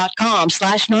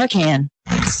rvbh.com/Narcan.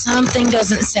 Something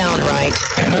doesn't sound right.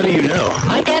 How do you know?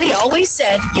 My daddy always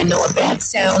said you know a bad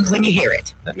sound when you hear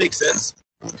it. That makes sense.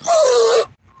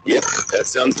 Yep, that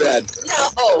sounds bad.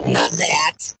 No, not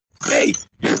that. Hey,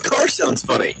 your car sounds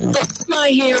funny. My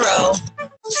hero.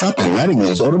 Stop at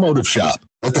Mattingly's Automotive Shop.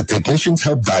 Let the technicians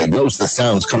help diagnose the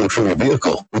sounds coming from your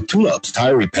vehicle with tune-ups,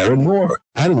 tire repair, and more.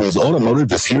 Mattingly's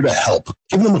Automotive is here to help.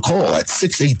 Give them a call at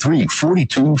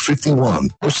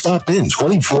 683-4251 or stop in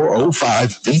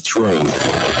 2405 Beach Road.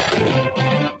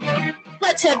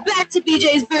 Let's head back to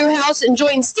BJ's Brewhouse and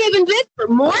join Steve and Vic for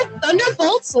more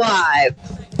Thunderbolts Live.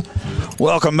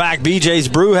 Welcome back, BJ's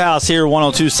Brewhouse here,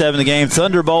 102.7 The Game.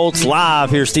 Thunderbolts Live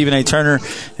here, Stephen A. Turner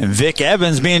and Vic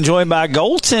Evans being joined by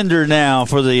goaltender now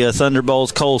for the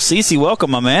Thunderbolts, Cole Ceci. Welcome,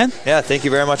 my man. Yeah, thank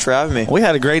you very much for having me. We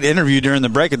had a great interview during the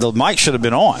break. The mic should have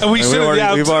been on. We've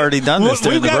already done this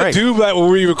during the break. We've got to do that where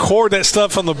we record that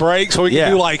stuff on the break so we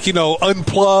can do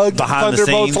unplugged behind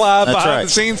Thunderbolts Live behind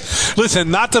the scenes.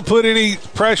 Listen, not to put any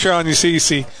pressure on you,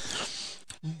 Ceci.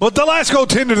 But the last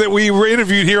goaltender that we were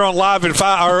interviewed here on Live at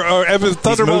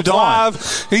Thunderbolts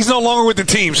Live, he's no longer with the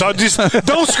team. So just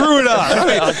don't screw it up.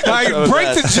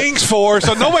 Break the jinx for us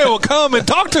so nobody will come and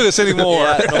talk to us anymore.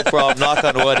 Yeah, no problem. Knock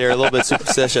on wood here. A little bit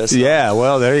superstitious. Yeah,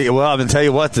 well, there you go. Well, I'm going to tell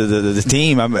you what, the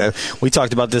team, we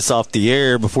talked about this off the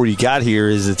air before you got here,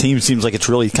 is the team seems like it's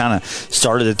really kind of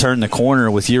started to turn the corner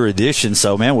with your addition.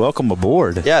 So, man, welcome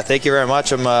aboard. Yeah, thank you very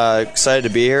much. I'm excited to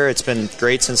be here. It's been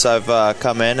great since I've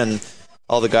come in, and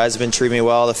all the guys have been treating me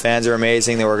well. The fans are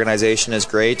amazing. The organization is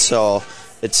great. So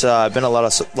it's been a lot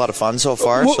of fun so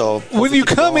far. Well, so when you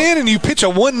come in and you pitch a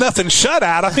 1-0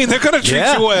 shutout, I mean, they're going to treat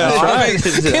you well. Right.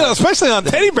 Especially on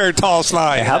teddy bear toss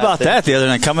night. How about that the other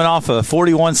night, coming off a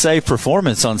 41 save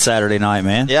performance on Saturday night,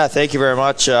 man? Yeah, thank you very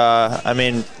much.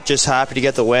 Just happy to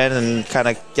get the win and kind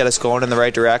of get us going in the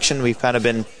right direction. We've kind of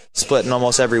been splitting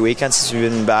almost every weekend since we've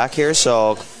been back here.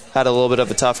 So had a little bit of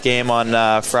a tough game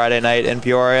on Friday night in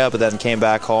Peoria, but then came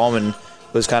back home and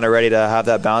was kind of ready to have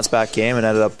that bounce back game and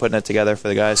ended up putting it together for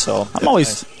the guys. So I'm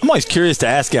always curious to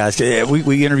ask guys.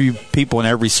 We interview people in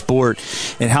every sport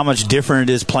and how much different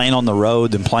it is playing on the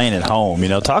road than playing at home.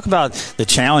 Talk about the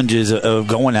challenges of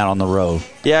going out on the road.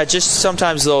 Yeah, just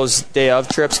sometimes those day of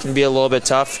trips can be a little bit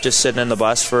tough. Just sitting in the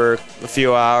bus for a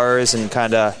few hours and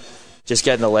kind of just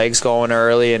getting the legs going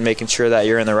early and making sure that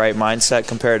you're in the right mindset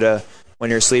compared to when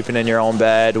you're sleeping in your own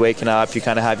bed, waking up, you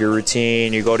kind of have your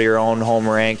routine, you go to your own home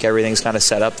rink, everything's kind of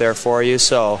set up there for you.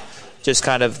 So just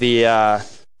kind of the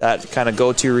that kind of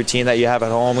go-to routine that you have at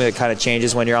home, it kind of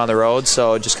changes when you're on the road.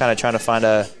 So just kind of trying to find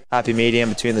a happy medium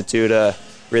between the two to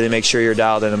really make sure you're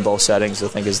dialed in both settings, I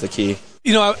think, is the key.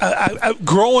 I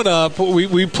growing up,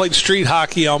 we played street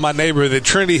hockey on my neighborhood, the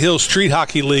Trinity Hill Street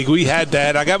Hockey League. We had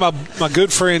that. I got my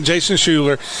good friend Jason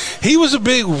Schuler. He was a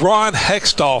big Ron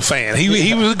Hextall fan.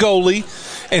 He was a goalie,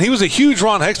 and he was a huge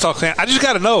Ron Hextall fan. I just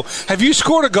got to know, have you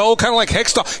scored a goal kind of like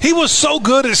Hextall? He was so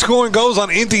good at scoring goals on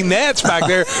empty nets back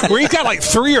there where he's got like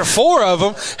 3 or 4 of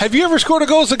them. Have you ever scored a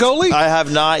goal as a goalie? I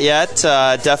have not yet.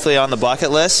 Definitely on the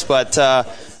bucket list, but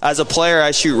as a player,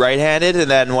 I shoot right-handed, and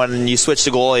then when you switch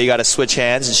to goal, you got to switch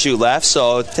hands and shoot left.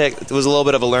 So it was a little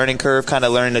bit of a learning curve, kind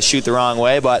of learning to shoot the wrong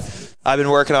way. But I've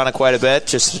been working on it quite a bit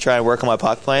just to try and work on my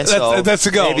puck playing. That's the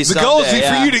goal. Maybe The goal is someday,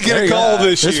 for you to get a goal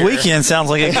this year. This weekend sounds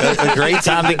like a great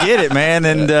time to get it, man.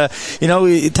 And,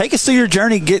 take us through your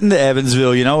journey getting to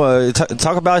Evansville.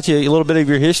 Talk about a little bit of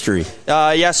your history.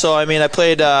 So, I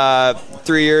played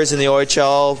 3 years in the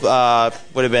OHL.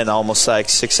 Would have been almost like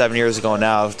 6-7 years ago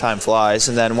now. Time flies.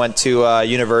 And then went to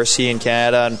university in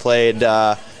Canada and played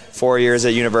 4 years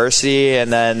at university.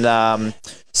 And then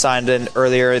signed in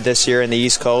earlier this year in the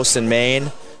East Coast in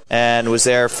Maine, and was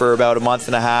there for about a month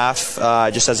and a half,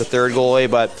 just as a third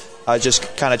goalie, but I was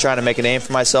just kind of trying to make a name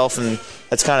for myself, and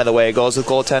that's kind of the way it goes with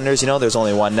goaltenders. There's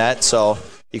only one net, so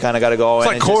you kind of got to go in.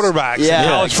 It's like quarterbacks in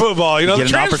college football. You the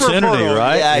get an opportunity, portal.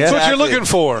 right? Yeah, That's exactly. what you're looking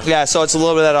for. Yeah, so it's a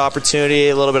little bit of that opportunity,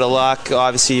 a little bit of luck,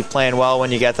 obviously playing well when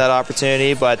you get that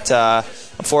opportunity, but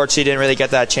unfortunately didn't really get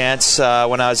that chance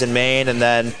when I was in Maine, and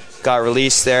then got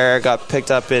released there, got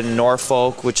picked up in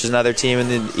Norfolk, which is another team in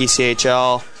the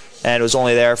ECHL, and was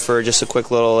only there for just a quick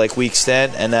little week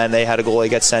stint, and then they had a goalie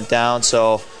get sent down,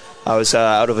 so I was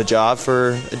out of a job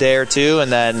for a day or two,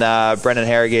 and then Brendan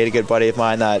Harrogate, a good buddy of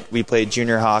mine that we played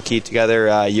junior hockey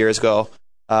together years ago,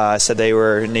 said they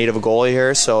were in need of a goalie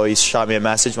here, so he shot me a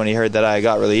message when he heard that I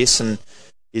got released, and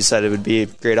he said it would be a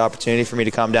great opportunity for me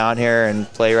to come down here and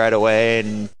play right away,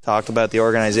 and talked about the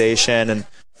organization and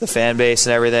the fan base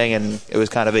and everything, and it was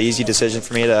kind of an easy decision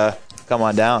for me to come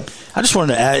on down. I just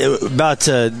wanted to add about,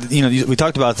 we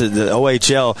talked about the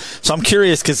OHL, so I'm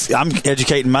curious because I'm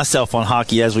educating myself on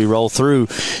hockey as we roll through.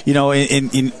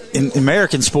 In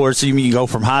American sports, you go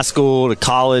from high school to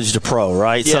college to pro,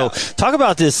 right? Yeah. So talk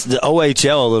about the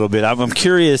OHL a little bit. I'm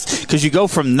curious because you go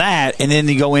from that and then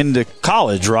you go into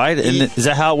college, right? And is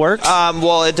that how it works?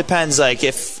 Well, it depends.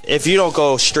 If you don't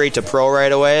go straight to pro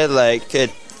right away,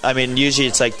 usually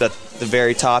it's the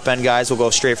very top end guys will go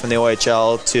straight from the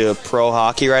OHL to pro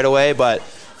hockey right away. But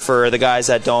for the guys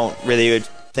that don't really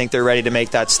think they're ready to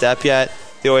make that step yet,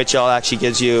 the OHL actually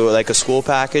gives you a school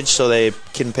package, so they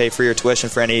can pay for your tuition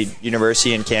for any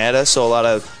university in Canada. So a lot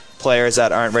of players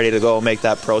that aren't ready to go make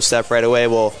that pro step right away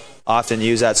will often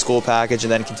use that school package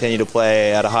and then continue to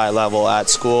play at a high level at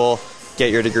school, get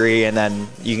your degree, and then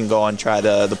you can go and try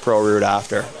the pro route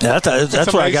after. Yeah,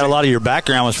 that's where I got a lot of your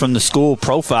background was from the school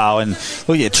profile, and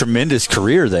look at a tremendous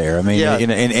career there.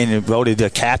 And voted the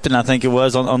captain, I think it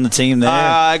was, on the team there.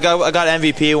 I got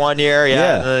MVP one year.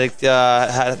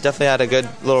 Definitely had a good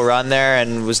little run there,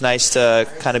 and it was nice to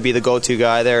kind of be the go-to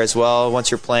guy there as well. Once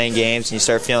you're playing games and you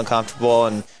start feeling comfortable,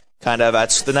 and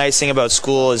that's the nice thing about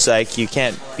school is you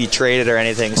can't be traded or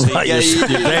anything. So right, you're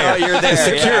there. You're there.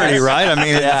 Security, right?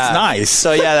 It's nice.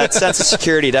 So that sense of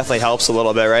security definitely helps a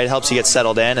little bit, right? It helps you get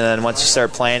settled in, and then once you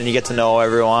start playing and you get to know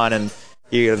everyone, and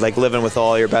you're living with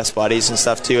all your best buddies and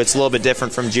stuff too. It's a little bit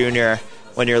different from junior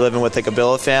when you're living with a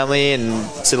billet family, and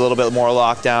it's a little bit more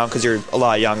locked down because you're a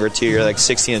lot younger too. You're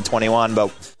 16 and 21,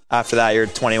 but after that you're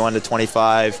 21 to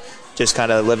 25, just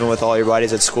kind of living with all your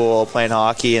buddies at school, playing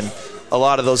hockey. And a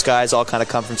lot of those guys all kind of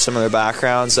come from similar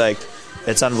backgrounds.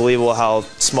 It's unbelievable how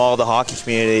small the hockey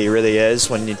community really is.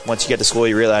 Once you get to school,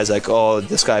 you realize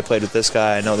this guy played with this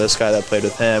guy. I know this guy that played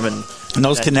with him, and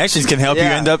those connections can help you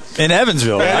end up in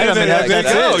Evansville, right?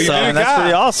 That's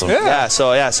pretty awesome.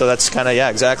 So that's kind of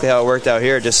exactly how it worked out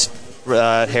here. Just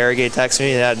Harrogate texted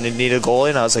me and needed a goalie,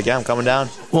 and I was like, I'm coming down.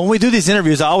 When we do these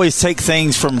interviews, I always take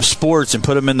things from sports and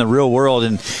put them in the real world,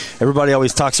 and everybody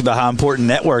always talks about how important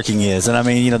networking is. And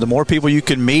the more people you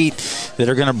can meet that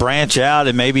are going to branch out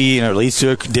and maybe it leads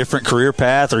to a different career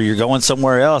path, or you're going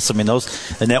somewhere else. The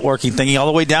networking thing all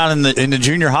the way down in the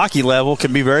junior hockey level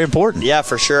can be very important. Yeah,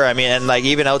 for sure. And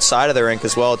even outside of the rink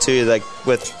as well too.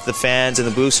 With the fans and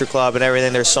the booster club and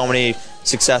everything, there's so many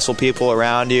successful people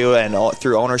around you, and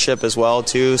through ownership as well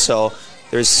too. So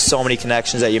there's so many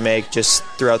connections that you make just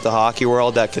throughout the hockey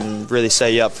world that can really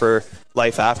set you up for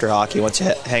life after hockey once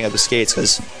you hang up the skates,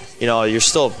 because you're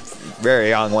still very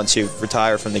young once you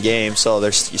retire from the game, so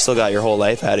you still got your whole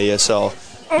life ahead of you. So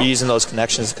using those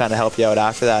connections to kind of help you out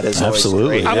after that is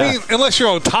absolutely always I great. mean, unless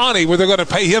you're Ohtani, where they're going to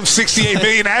pay him $68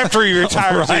 million after he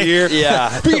retires a year.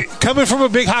 Yeah. But coming from a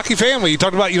big hockey family, you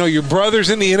talked about your brothers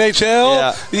in the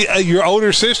NHL. Yeah. Your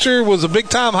older sister was a big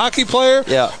time hockey player.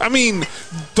 Yeah.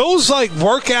 Those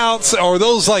workouts or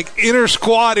those inter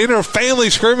squad, inter family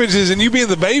scrimmages, and you being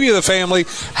the baby of the family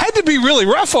had to be really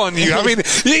rough on you.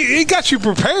 It got you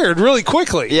prepared really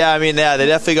quickly. Yeah, they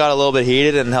definitely got a little bit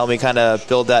heated and helped me kind of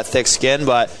build that thick skin,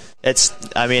 but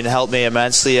it helped me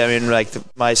immensely.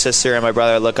 My sister and my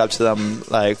brother, I look up to them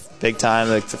big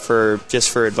time, for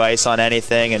advice on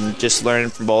anything, and just learning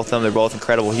from both of them. They're both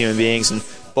incredible human beings and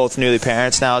both newly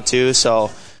parents now too.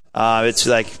 So it's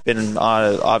been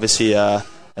obviously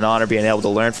an honor being able to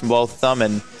learn from both of them,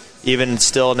 and even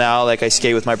still now, like I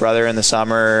skate with my brother in the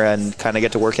summer and kind of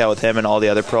get to work out with him and all the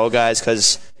other pro guys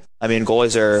because, I mean,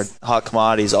 goalies are hot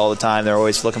commodities all the time. They're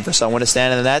always looking for someone to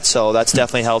stand in the net, so that's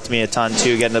definitely helped me a ton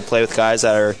too, getting to play with guys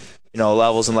that are,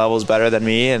 levels and levels better than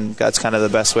me, and that's kind of the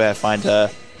best way I find to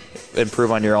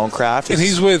improve on your own craft. And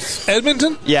he's with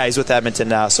Edmonton? Yeah, he's with Edmonton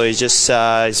now, so he's just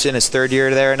he's in his third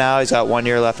year there now. He's got 1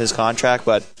 year left in his contract,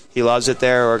 but he loves it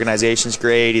there. Organization's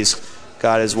great. He's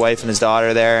got his wife and his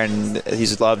daughter there, and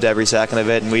he's loved every second of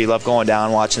it, and we love going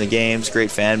down, watching the games, great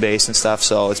fan base and stuff,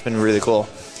 so it's been really cool.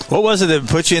 What was it that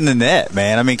put you in the net,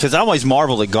 man? I mean, because I always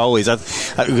marveled at goalies.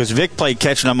 Because Vic played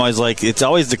catch, and I'm always like, it's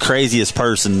always the craziest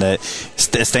person that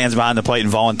stands behind the plate and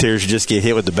volunteers to just get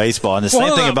hit with the baseball. And the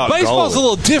same thing about baseball's goalie. a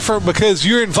little different because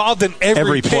you're involved in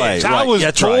every pitch. play. I was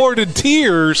bored in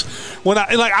tears when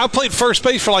I played first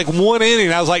base for like 1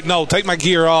 inning. I was like, no, take my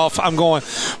gear off. I'm going.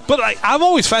 But I'm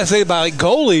always fascinated by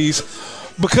goalies.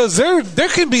 Because there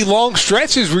can be long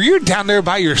stretches where you're down there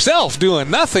by yourself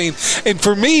doing nothing, and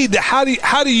for me, how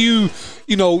do you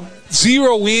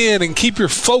zero in and keep your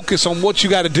focus on what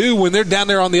you got to do when they're down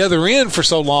there on the other end for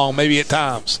so long? Maybe at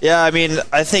times. Yeah, I mean,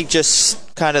 I think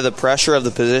just kind of the pressure of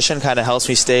the position kind of helps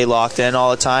me stay locked in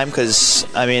all the time. Because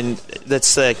I mean,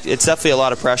 it's definitely a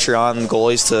lot of pressure on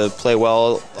goalies to play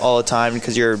well all the time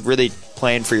because you're really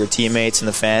playing for your teammates and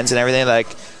the fans and everything. Like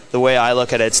the way I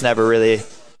look at it, it's never really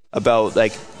about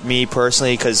like me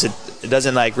personally because it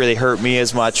doesn't like really hurt me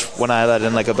as much when I let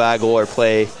in like a bad goal or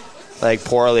play like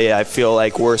poorly. I feel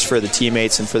like worse for the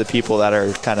teammates and for the people that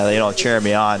are kind of cheering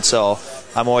me on. So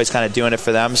I'm always kind of doing it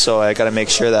for them. So I got to make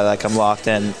sure that like I'm locked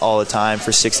in all the time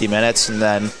for 60 minutes, and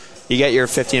then you get your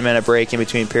 15-minute break in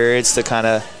between periods to kind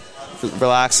of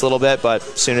relax a little bit, but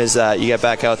as soon as you get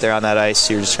back out there on that ice,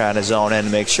 you're just trying to zone in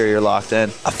and make sure you're locked in.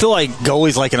 I feel like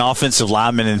goalie's like an offensive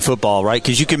lineman in football, right?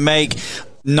 Because you can make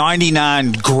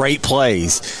 99 great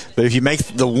plays, but if you make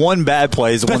the one bad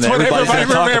play is the one that everybody's going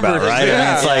to talk about, right?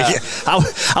 Yeah. I mean, it's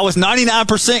like I was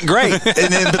 99% great,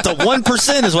 but the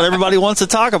 1% is what everybody wants to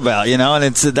talk about, and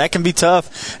that can be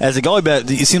tough as a goalie.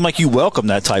 But you seem like you welcome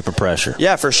that type of pressure.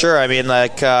 Yeah, for sure. I mean,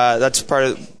 like that's part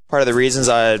of the reasons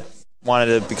I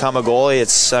wanted to become a goalie.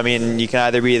 You can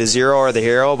either be the zero or the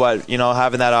hero, but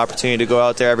having that opportunity to go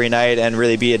out there every night and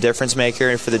really be a difference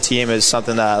maker for the team is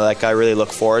something that like I really look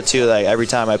forward to. Like every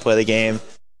time I play the game,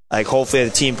 like hopefully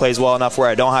the team plays well enough where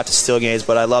I don't have to steal games,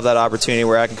 but I love that opportunity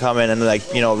where I can come in and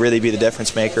really be the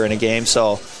difference maker in a game.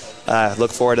 So look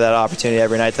forward to that opportunity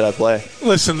every night that I play.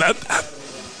 Listen,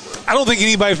 I don't think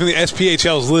anybody from the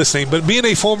SPHL is listening, but being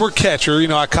a former catcher,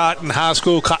 I caught in high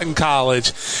school, caught in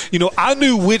college, I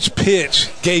knew which pitch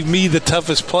gave me the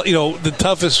toughest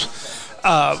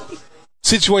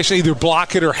situation, either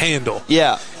block it or handle.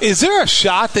 Yeah. Is there a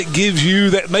shot that gives you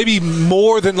that maybe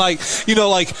more than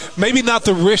maybe not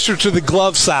the wrister to the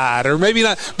glove side, or maybe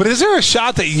not, but is there a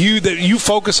shot that you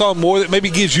focus on more that maybe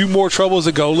gives you more trouble as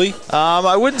a goalie?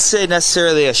 I wouldn't say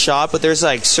necessarily a shot, but there's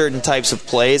like certain types of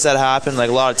plays that happen. Like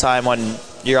a lot of time when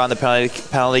you're on the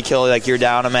penalty kill, like you're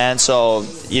down a man, so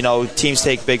teams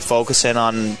take big focus in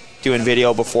on doing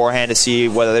video beforehand to see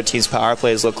what other teams' power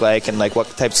plays look like and like what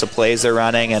types of plays they're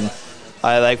running. And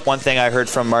one thing I heard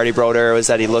from Marty Broder was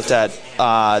that he looked at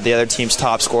the other team's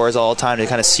top scorers all the time to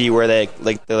kind of see where they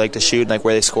like to shoot and like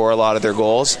where they score a lot of their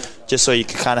goals, just so you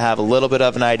can kind of have a little bit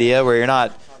of an idea where you're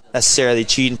not necessarily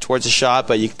cheating towards a shot,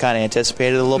 but you can kind of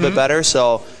anticipate it a little bit better.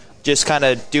 So just kind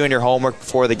of doing your homework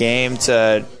before the game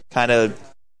to kind of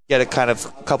get a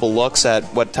couple looks at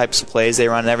what types of plays they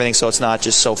run and everything, so it's not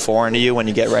just so foreign to you when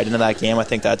you get right into that game. I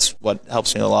think that's what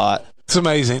helps me a lot. It's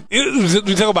amazing.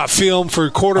 We talk about film for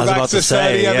quarterbacks to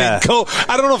study. Yeah.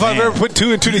 I don't know if I've ever put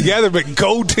two and two together, but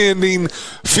goaltending,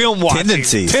 film watching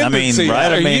tendencies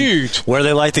are huge. Where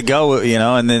they like to go,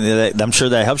 and then I'm sure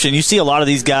that helps you. And you see a lot of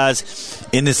these guys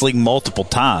in this league multiple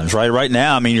times, right? Right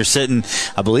now, you're sitting,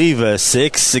 I believe,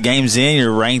 6 games in,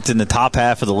 you're ranked in the top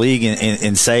half of the league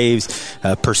in saves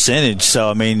percentage. So,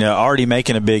 already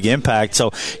making a big impact.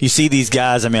 So you see these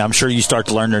guys, I'm sure you start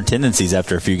to learn their tendencies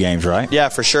after a few games, right? Yeah,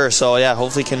 for sure. So,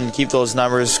 hopefully can keep those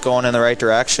numbers going in the right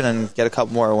direction and get a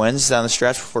couple more wins down the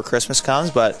stretch before Christmas comes.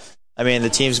 But, the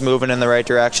team's moving in the right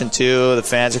direction, too. The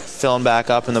fans are filling back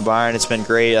up in the barn. It's been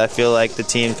great. I feel like the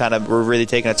team we're really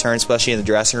taking a turn, especially in the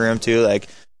dressing room, too. Like,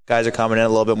 guys are coming in a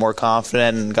little bit more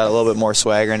confident and got a little bit more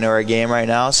swagger into our game right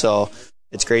now. So,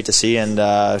 it's great to see, and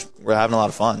we're having a lot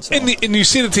of fun. So. And you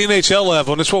see it at the NHL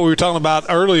level, and that's what we were talking about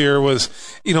earlier was,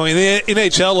 in the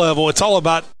NHL level, it's all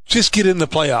about just get in the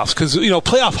playoffs because,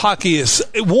 playoff hockey is,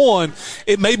 one,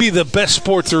 it may be the best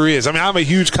sport there is. I mean, I'm a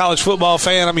huge college football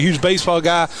fan. I'm a huge baseball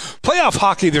guy. Playoff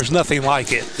hockey, there's nothing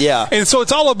like it. Yeah. And so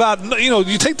it's all about,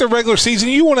 you take the regular season,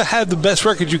 you want to have the best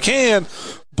record you can,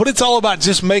 but it's all about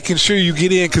just making sure you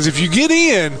get in because if you get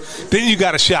in, then you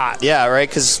got a shot. Yeah, right,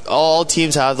 because all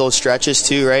teams have those stretches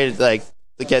too, right? Like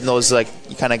getting those, like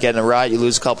you kind of get in a rut, you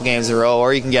lose a couple games in a row,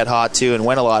 or you can get hot too and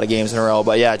win a lot of games in a row.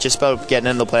 But yeah, just about getting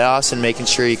into the playoffs and making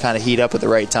sure you kind of heat up at the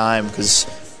right time because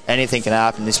anything can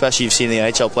happen, especially you've seen the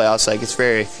NHL playoffs. Like it's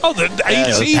very. Oh, the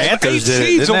eight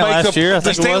seeds will make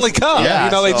the Stanley Cup. Yeah,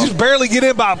 they just barely get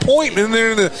in by a point, and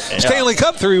they're in the Stanley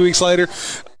Cup 3 weeks later.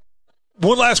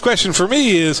 One last question for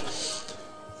me is,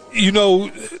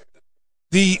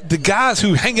 the guys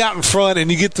who hang out in front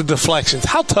and you get the deflections.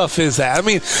 How tough is that?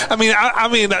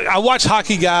 I watch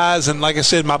hockey guys, and like I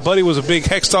said, my buddy was a big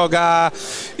Hextall guy.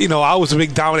 I was a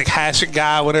big Dominic Hasek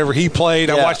guy whenever he played.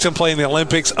 I watched him play in the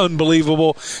Olympics.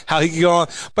 Unbelievable how he could go on.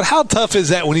 But how tough is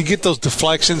that when you get those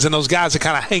deflections and those guys that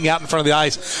kind of hang out in front of the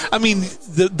ice? I mean,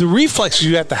 the reflexes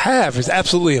you have to have is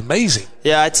absolutely amazing.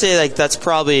 Yeah, I'd say that's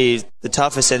probably the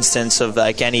toughest instance of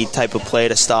any type of play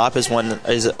to stop is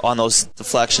on those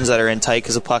deflections that are in tight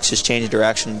because the puck's just changing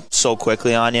direction so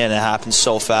quickly on you and it happens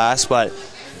so fast. But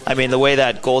I mean, the way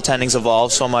that goaltending's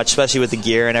evolved so much, especially with the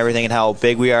gear and everything and how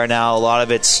big we are now, a lot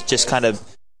of it's just kind of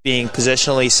being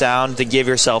positionally sound to give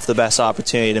yourself the best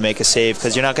opportunity to make a save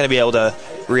because you're not going to be able to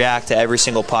react to every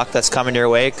single puck that's coming your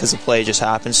way because the play just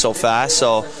happens so fast.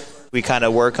 So we kind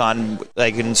of work on,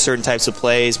 in certain types of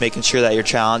plays, making sure that you're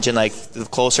challenging. The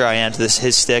closer I am to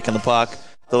his stick and the puck,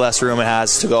 the less room it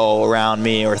has to go around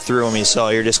me or through me. So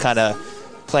you're just kind of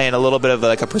playing a little bit of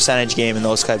a percentage game in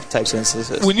those types of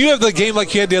instances. When you have the game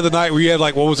like you had the other night where you had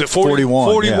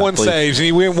 41 saves and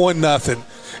you win 1-0.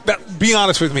 Now, be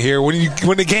honest with me here.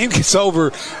 When the game gets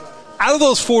over, out of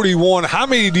those 41, how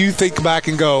many do you think back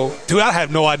and go, dude, I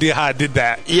have no idea how I did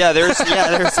that? Yeah, there's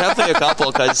definitely a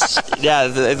couple because,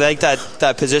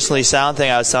 that positionally sound thing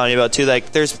I was telling you about too.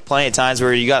 There's plenty of times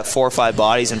where you got 4 or 5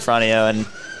 bodies in front of you, and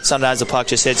sometimes the puck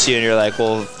just hits you, and you're like,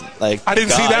 well, I didn't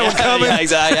see that one coming. Yeah,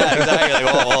 exactly. Like,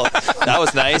 well, that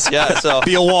was nice. Yeah, so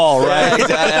be a wall, right? Yeah,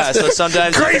 exactly. Yeah. So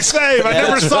sometimes great save. I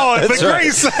never saw it, but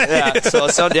great save. Yeah. So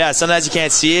sometimes you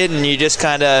can't see it, and you just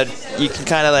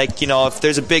if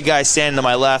there's a big guy standing to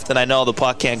my left, and I know the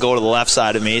puck can't go to the left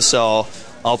side of me, so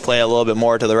I'll play a little bit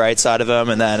more to the right side of him,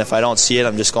 and then if I don't see it,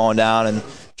 I'm just going down and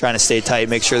trying to stay tight,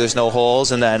 make sure there's no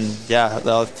holes, and then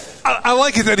I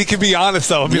like it that he can be honest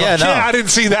though. I didn't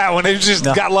see that one. It just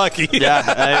got lucky.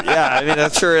 I mean,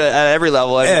 I'm sure at every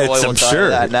level, I'm sure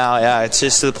that now. Yeah, it's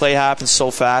just the play happens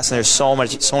so fast, and there's so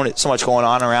much going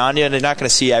on around you, and you're not going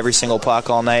to see every single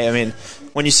puck all night. I mean,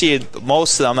 when you see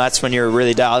most of them, that's when you're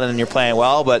really dialed in and you're playing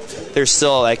well. But there's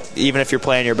still even if you're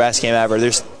playing your best game ever,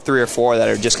 there's 3 or 4 that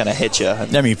are just going to hit you.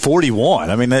 I mean, 41.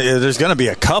 I mean, there's going to be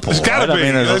a couple. There's got to be.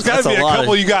 There's got to be a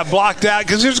couple you got blocked out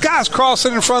because there's guys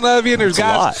crossing in front of you, and there's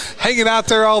guys hanging out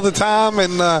there all the time.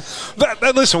 And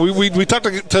listen, we talked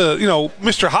to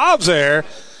Mr. Hobbs there.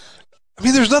 I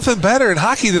mean, there's nothing better in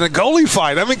hockey than a goalie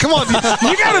fight. I mean, come on. You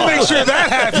got to make sure that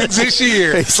happens this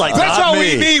year. It's that's all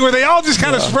we need, where they all just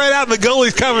kind of spread out and the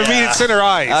goalies come and meet at center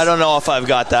ice. I don't know if I've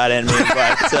got that in me,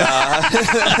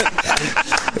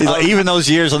 but even those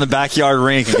years on the backyard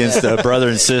rink against the brother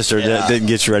and sister didn't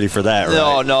get you ready for that,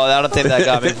 right? No, I don't think that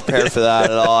got me prepared for that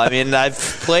at all. I mean, I've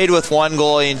played with one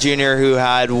goalie in junior who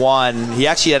had one. He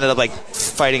actually ended up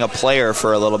fighting a player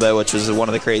for a little bit, which was one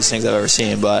of the craziest things I've ever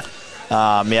seen, but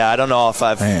I don't know if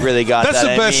I've really got that. That's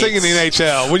the best thing in the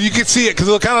NHL when you can see it because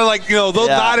they'll kind of they'll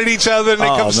nod at each other and they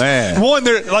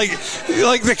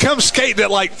they come skating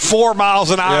at 4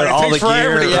 miles an hour. It takes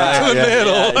forever to get to the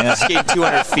middle. Yeah, skating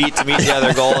 200 feet to meet the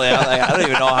other goalie. I don't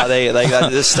even know how they got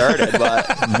this started, but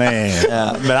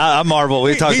man, but I marvel.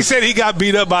 He said he got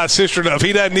beat up by a sister enough.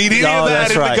 He doesn't need any of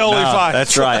that in the goalie fight.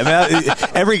 That's right. I mean,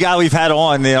 every guy we've had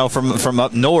on, from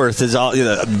up north is all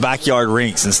backyard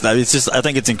rinks and stuff. It's just I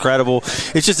think it's incredible.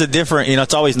 It's just a different,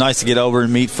 it's always nice to get over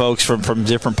and meet folks from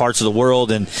different parts of the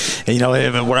world. And in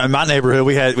my neighborhood,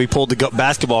 we pulled the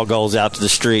basketball goals out to the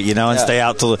street, and stay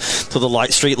out till the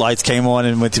street lights came on.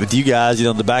 And with you guys,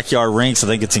 the backyard rinks, I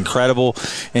think it's incredible.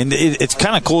 And it's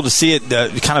kind of cool to see it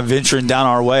kind of venturing down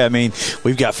our way. I mean,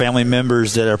 we've got family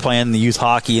members that are playing the youth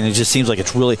hockey, and it just seems like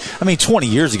it's really, 20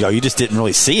 years ago, you just didn't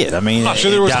really see it. I mean, I'm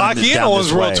sure there was hockey in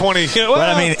Owensboro 20. But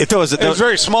I mean, it was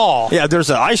very small. Yeah,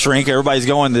 there's an ice rink. Everybody's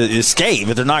going to skate,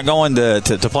 but they're not going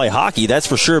to play hockey. That's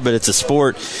for sure. But it's a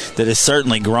sport that has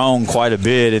certainly grown quite a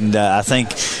bit, and I think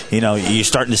you're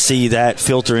starting to see that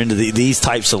filter into these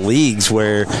types of leagues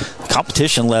where the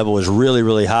competition level is really,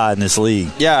 really high in this league.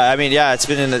 Yeah, it's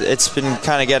been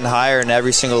kind of getting higher in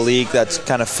every single league that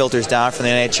kind of filters down from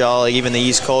the NHL. Like even the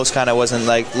East Coast kind of wasn't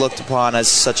like looked upon as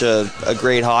such a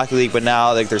great hockey league, but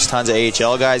now like there's tons of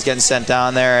AHL guys getting sent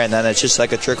down there, and then it's just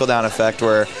like a trickle down effect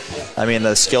where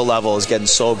the skill level is getting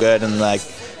so good, and like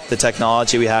the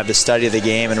technology we have to study the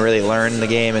game and really learn the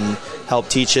game and help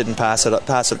teach it and pass it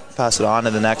on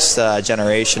to the next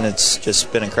generation. It's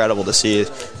just been incredible to see.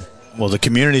 Well, the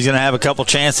community's going to have a couple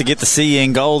chance to get to see you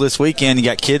in goal this weekend. You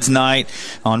got Kids Night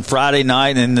on Friday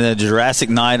night and the Jurassic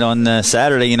Night on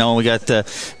Saturday. We got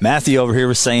Mathew over here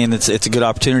was saying it's a good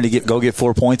opportunity to go get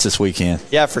 4 points this weekend.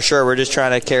 Yeah, for sure. We're just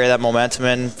trying to carry that momentum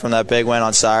in from that big win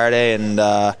on Saturday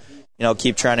and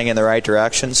keep trending in the right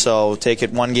direction. So take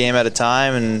it one game at a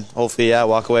time and hopefully,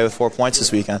 walk away with 4 points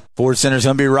this weekend. Ford Center's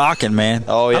going to be rocking, man.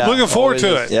 Oh, yeah. I'm looking forward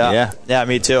to it. Yeah,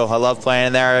 me too. I love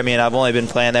playing there. I've only been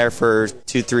playing there for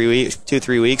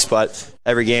 2-3 weeks, but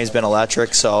every game's been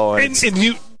electric. So and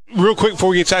you, real quick before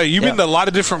we get started, you've been to a lot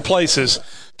of different places.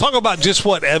 Talk about just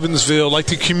what Evansville, like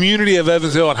the community of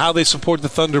Evansville and how they support the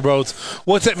Thunderbolts,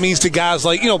 what that means to guys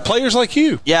like, players like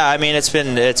you. Yeah, it's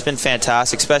been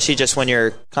fantastic, especially just when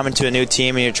you're coming to a new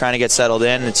team and you're trying to get settled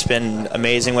in. It's been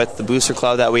amazing with the booster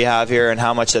club that we have here and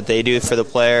how much that they do for the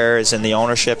players and the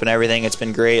ownership and everything. It's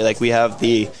been great. Like we have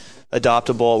the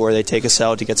Adoptable where they take us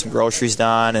out to get some groceries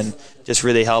done and just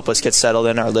really help us get settled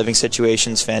in. Our living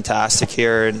situation's fantastic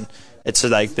here, and it's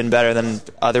like been better than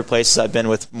other places I've been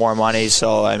with more money.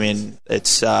 So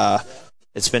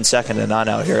it's been second to none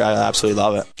out here. I absolutely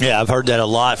love it. Yeah, I've heard that a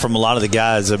lot from a lot of the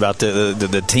guys about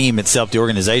the team itself, the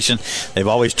organization. They've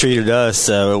always treated us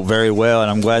very well, and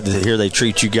I'm glad to hear they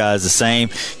treat you guys the same.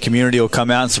 Community will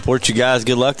come out and support you guys.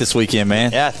 Good luck this weekend,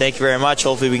 man. Yeah, thank you very much.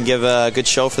 Hopefully we can give a good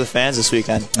show for the fans this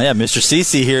weekend. Yeah, Mr.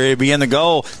 Ceci here. He'll be in the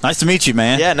goal. Nice to meet you,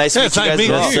 man. Yeah, nice to meet you guys as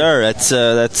well. Yes,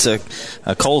 sir. That's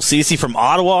Cole Ceci from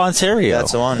Ottawa, Ontario.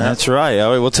 That's the one. Yeah. That's right.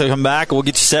 All right, we'll come back. We'll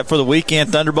get you set for the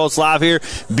weekend. Thunderbolts live here.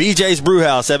 BJ's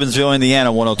Brewhouse, Evansville,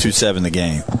 Indiana, 102.7 The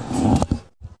Game.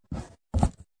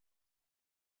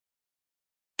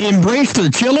 Embrace the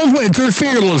chill of winter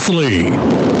fearlessly.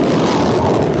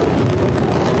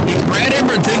 Brad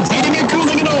Emerton's Heating and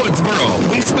Cooling in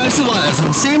Owensboro. We specialize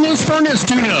in seamless furnace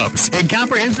tune-ups and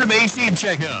comprehensive AC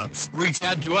checkups. Reach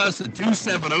out to us at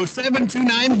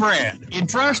 270-729-BRAD.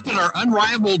 Entrust in our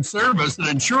unrivaled service that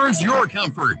ensures your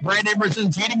comfort. Brad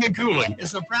Emerton's Heating and Cooling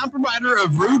is a proud provider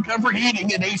of Rude Comfort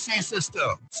Heating and AC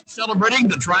systems. Celebrating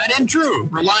the tried and true.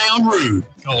 Rely on Rude.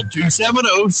 Call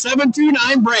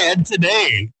 270-729-BRAD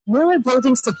today. Ruin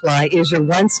Building Supply is your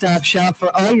one-stop shop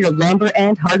for all your lumber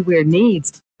and hardware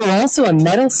needs. We're also a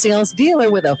metal sales dealer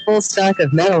with a full stock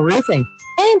of metal roofing.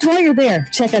 And while you're there,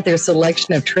 check out their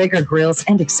selection of Traeger grills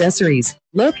and accessories.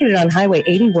 Located on Highway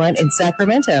 81 in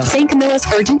Sacramento. St. Camilla's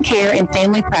Urgent Care and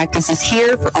Family Practice is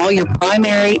here for all your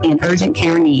primary and urgent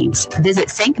care needs. Visit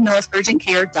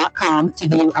stcamillasurgentcare.com to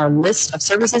view our list of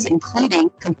services, including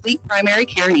complete primary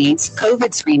care needs,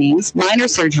 COVID screenings, minor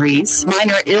surgeries,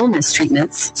 minor illness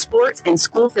treatments, sports and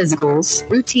school physicals,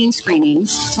 routine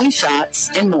screenings, flu shots,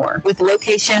 and more. With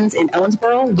locations in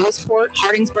Owensboro, Lewisport,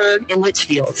 Hardingsburg, and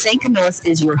Litchfield, St. Camilla's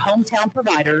is your hometown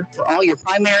provider for all your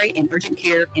primary and urgent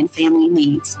care and family needs.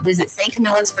 Visit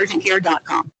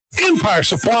stcamillasurgentcare.com. Empire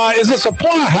Supply is a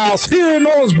supply house here in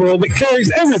Owensboro that carries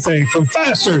everything from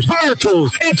fasteners, fire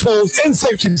tools, hand tools, and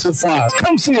safety supplies.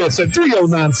 Come see us at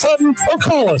 3097 or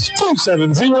call us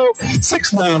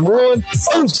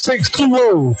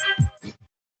 270-691-0620.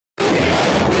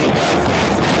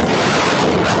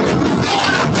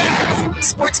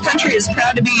 Sports Country is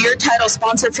proud to be your title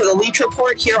sponsor for the Leach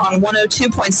Report here on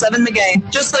 102.7 The Game.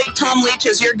 Just like Tom Leach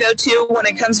is your go-to when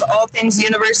it comes to all things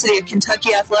University of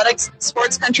Kentucky athletics,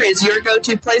 Sports Country is your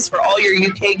go-to place for all your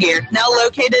UK gear. Now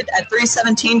located at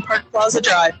 317 Park Plaza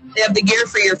Drive. They have the gear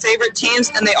for your favorite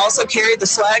teams, and they also carry the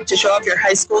swag to show off your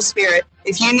high school spirit.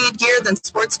 If you need gear, then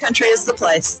Sports Country is the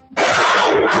place.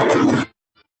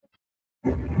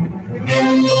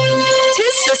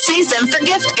 'Tis the season for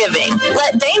gift giving.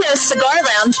 Let Dano's Cigar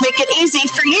Lounge make it easy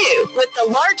for you. With the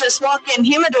largest walk-in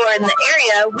humidor in the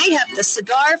area, we have the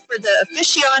cigar for the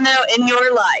aficionado in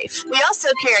your life. We also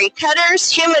carry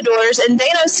cutters, humidors, and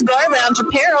Dano's Cigar Lounge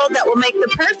apparel that will make the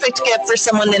perfect gift for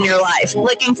someone in your life.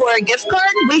 Looking for a gift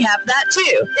card? We have that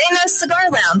too. Dano's Cigar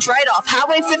Lounge, right off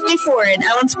Highway 54 in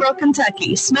Owensboro,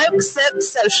 Kentucky. Smoke, sip,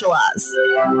 socialize.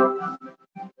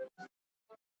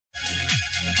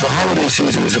 The holiday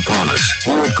season is upon us.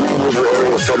 Here at Green River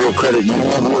Area Federal Credit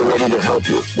Union, we are ready to help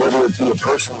you. Whether it be a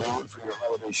personal loan for your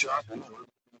holiday shopping or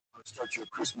start your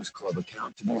Christmas Club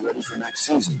account to be ready for next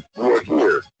season, we are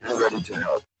here and ready to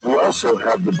help. We also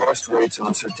have the best rates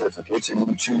on certificates, and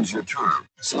you choose your term.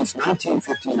 Since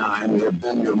 1959, we have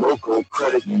been your local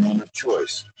credit union of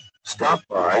choice. Stop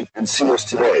by and see us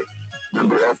today.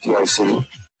 Member FDIC,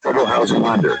 Federal Housing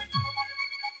Lender.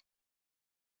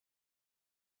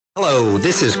 Hello,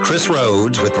 this is Chris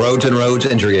Rhodes with Rhodes & Rhodes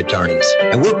Injury Attorneys,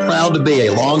 and we're proud to be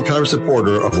a long-term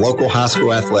supporter of local high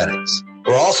school athletics.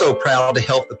 We're also proud to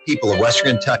help the people of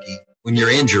Western Kentucky when you're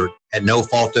injured at no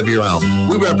fault of your own.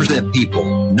 We represent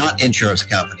people, not insurance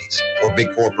companies or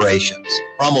big corporations.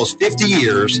 For almost 50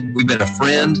 years, we've been a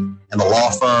friend and a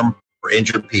law firm for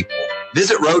injured people.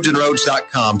 Visit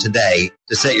RhodesandRhodes.com today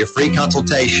to set your free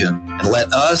consultation and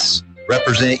let us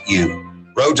represent you.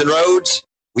 Rhodes & Rhodes,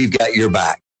 we've got your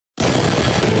back.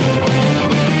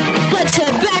 Let's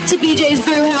head back to BJ's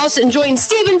Brewhouse and join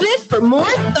Stephen Vitt for more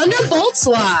Thunderbolts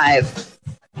Live.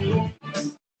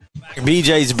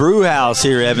 BJ's Brewhouse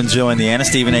here, Evansville, Indiana.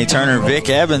 Stephen A. Turner, Vic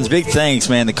Evans. Big thanks,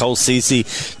 man, to Cole Ceci,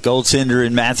 goaltender,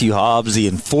 and Mathew Hobbs, the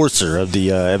enforcer of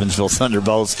the Evansville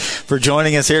Thunderbolts, for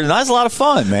joining us here tonight. It was a lot of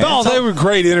fun, man. No, they were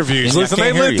great interviews. Listen,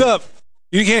 they lived up.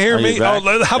 You can't hear me?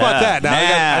 Oh, how about that? Now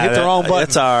I hit the wrong button.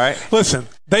 That's all right. Listen,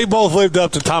 they both lived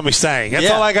up to Tommy Stang. That's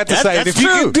all I got to say. And if true.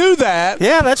 you can do that,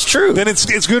 that's true. Then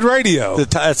it's good radio.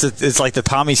 It's like the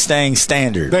Tommy Stang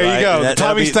standard. There right? you go.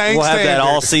 Tommy Stang We'll have standard. that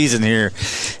all season here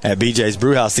at BJ's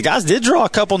Brewhouse. The guys did draw a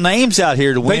couple names out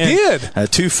here to win. They did.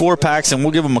 2 4-packs, and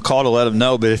we'll give them a call to let them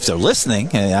know. But if they're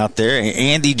listening out there,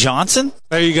 Andy Johnson.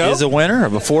 There you go. Is a winner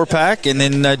of a 4-pack, and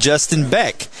then Justin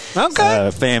Beck.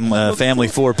 Okay. Family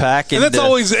 4-pack. And that's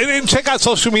always, and check out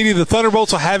social media. The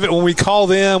Thunderbolts will have it when we call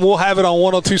them. We'll have it on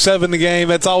 102.7 The Game.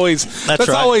 That's always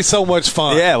always so much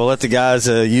fun. Yeah, we'll let the guys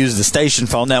use the station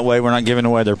phone. That way we're not giving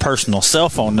away their personal cell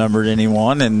phone number to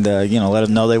anyone, and let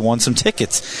them know they won some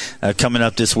tickets coming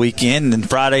up this weekend. And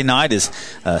Friday night is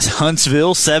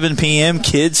Huntsville, 7 p.m.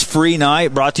 Kids Free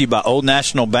Night, brought to you by Old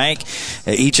National Bank.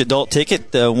 Each adult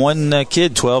ticket, one kid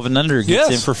 12 and under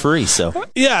gets in for free. So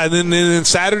yeah, and then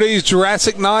Saturday's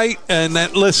Jurassic Night. And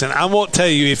listen, I won't tell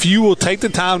you, if you will take the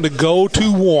time to go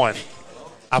to one,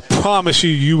 I promise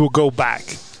you will go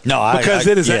back. No, because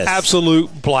it is an absolute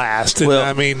blast. And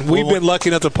well, we've been lucky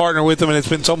enough to partner with them, and it's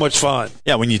been so much fun.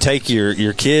 Yeah, when you take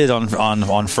your kid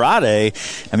on Friday,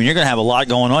 you're going to have a lot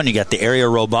going on. You got the area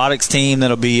robotics team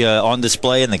that'll be on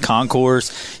display in the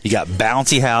concourse. You got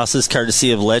bouncy houses,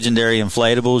 courtesy of Legendary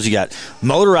Inflatables. You got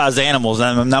motorized animals.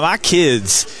 Now, my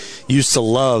kids used to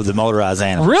love the motorized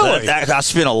animals. Really? I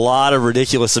spent a lot of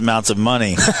ridiculous amounts of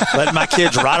money letting my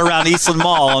kids ride around Eastland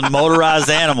Mall on motorized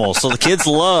animals. So the kids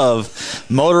love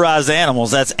motorized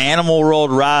animals. That's Animal World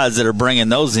Rides that are bringing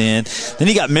those in. Then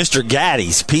you got Mr.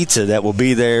 Gaddy's Pizza that will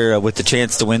be there with the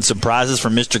chance to win some prizes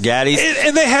from Mr. Gaddy's.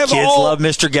 And they have kids love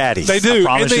Mr. Gaddy's. They do. I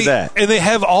promise you that. And they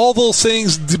have all those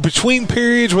things between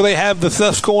periods where they have the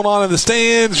stuff going on in the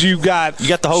stands. You got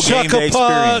the whole game day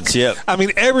experience. Yep.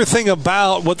 Everything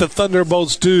about what the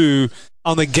Thunderbolts do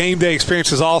on the game day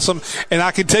experience is awesome. And I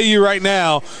can tell you right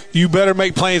now, you better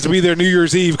make plans to be there New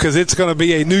Year's Eve, because it's going to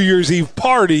be a New Year's Eve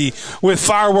party with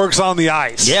fireworks on the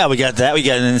ice. Yeah, we got that. And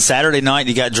then Saturday night,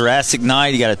 you got Jurassic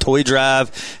Night. You got a toy drive.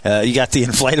 You got the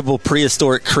inflatable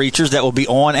prehistoric creatures that will be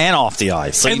on and off the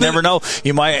ice. So you never know.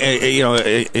 You might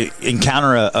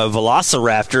encounter a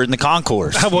velociraptor in the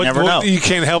concourse. You never know. You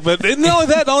can't help it. And not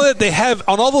only that, they have,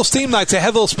 on all those team nights, they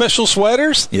have those special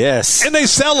sweaters. Yes. And they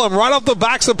sell them right off the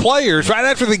backs of players right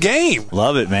after the game.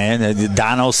 Love it, man. The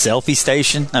Dino Selfie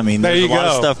Station. There's a lot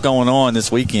of stuff going on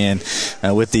this weekend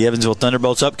with the Evansville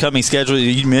Thunderbolts. Upcoming schedule,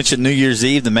 you mentioned New Year's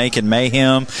Eve, the Macon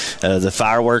Mayhem, the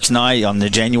fireworks night on the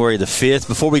January the 5th.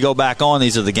 Before we go back on,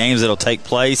 these are the games that will take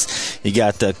place. You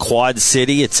got the Quad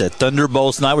City. It's a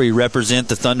Thunderbolts night where you represent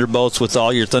the Thunderbolts with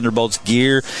all your Thunderbolts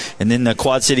gear. And then the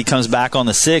Quad City comes back on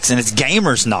the 6th, and it's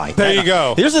Gamers Night. There you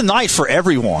go. There's a night for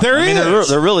everyone. There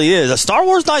really is. A Star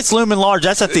Wars night's looming large.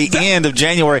 That's at the end of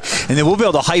January, and then we'll be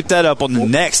able to hype that up on the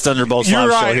next Thunderbolts live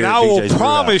show here. I will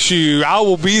promise you, I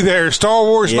will be there Star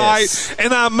Wars night,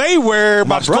 and I may wear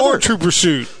my Stormtrooper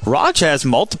suit. Raj has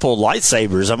multiple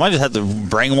lightsabers. I might just have to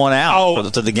bring one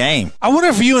out to the game. I wonder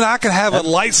if you and I could have a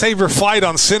lightsaber fight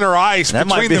on center ice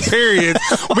between the periods.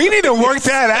 We need to work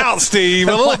that out, Steve.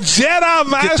 A little Jedi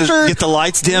Master. Get the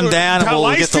lights dimmed down. And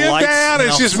we'll get the lights down.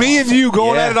 It's just me and you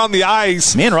going at it on the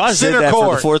ice. Me and Raj did that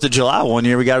for the 4th of July one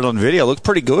year. We got it on video. It looked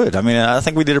pretty good. I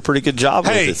think we did a pretty good job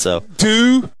with it. So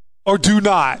do or do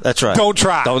not. That's right. Don't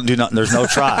try. Do not. There's no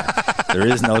try. There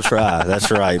is no try.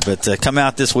 That's right. But come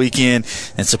out this weekend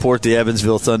and support the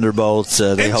Evansville Thunderbolts.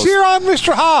 And cheer on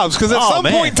Mr. Hobbs, because at some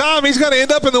man. point in time, he's going to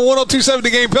end up in the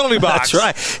 102.7 game penalty box. That's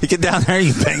right. You get down there,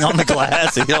 you bang on the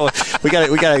glass. You know, we got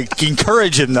to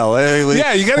encourage him, though.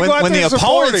 Yeah, you got to go out when there the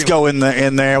opponents go in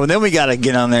there, well, then we got to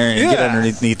get on there and get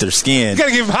underneath their skin. You got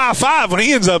to give him a high five when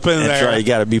he ends up in there. That's right. You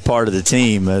got to be part of the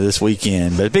team this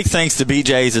weekend. But big thanks to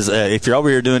BJ's. If you're over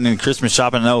here doing any Christmas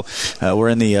shopping, I know we're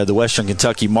in the Western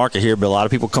Kentucky market here, but a lot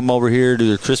of people come over here to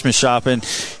their Christmas shopping.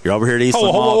 You're over here at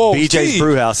Eastland Mall. BJ's Steve.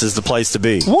 Brewhouse is the place to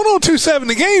be. 102.7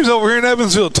 the game's over here in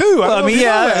Evansville too.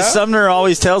 Well, Sumner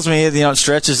always tells me it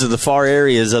stretches to the far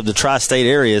areas of the tri-state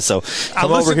area. So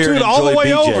come over here and enjoy all the way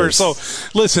BJ's. over. So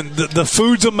listen, the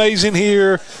food's amazing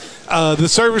here. The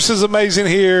service is amazing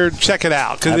here. Check it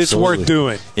out because it's worth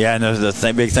doing. Yeah,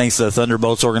 and big thanks to the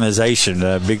Thunderbolts organization,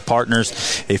 big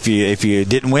partners. If you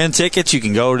didn't win tickets, you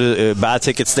can go to buy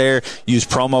tickets there. Use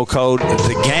promo code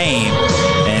THEGAME,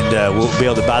 and we'll be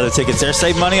able to buy the tickets there.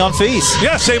 Save money on fees.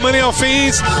 Yeah, save money on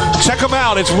fees. Check them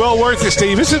out. It's well worth it,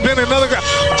 Steve. This has been another.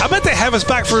 I bet they have us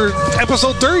back for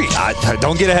episode 3.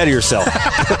 Don't get ahead of yourself.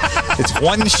 It's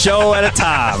one show at a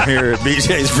time here at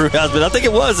BJ's Brewhouse, but I think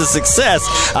it was a success.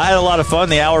 I had a lot of fun.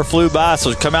 The hour flew by,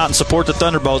 so come out and support the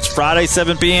Thunderbolts Friday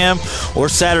 7 p.m. or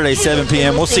Saturday 7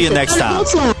 p.m. We'll see you next time.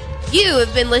 You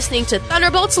have been listening to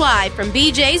Thunderbolts Live from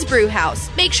BJ's Brewhouse.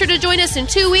 Make sure to join us in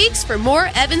 2 weeks for more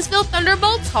Evansville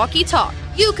Thunderbolts hockey talk.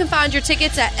 You can find your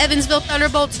tickets at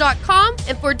evansvillethunderbolts.com,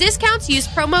 and for discounts, use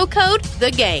promo code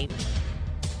THEGAME.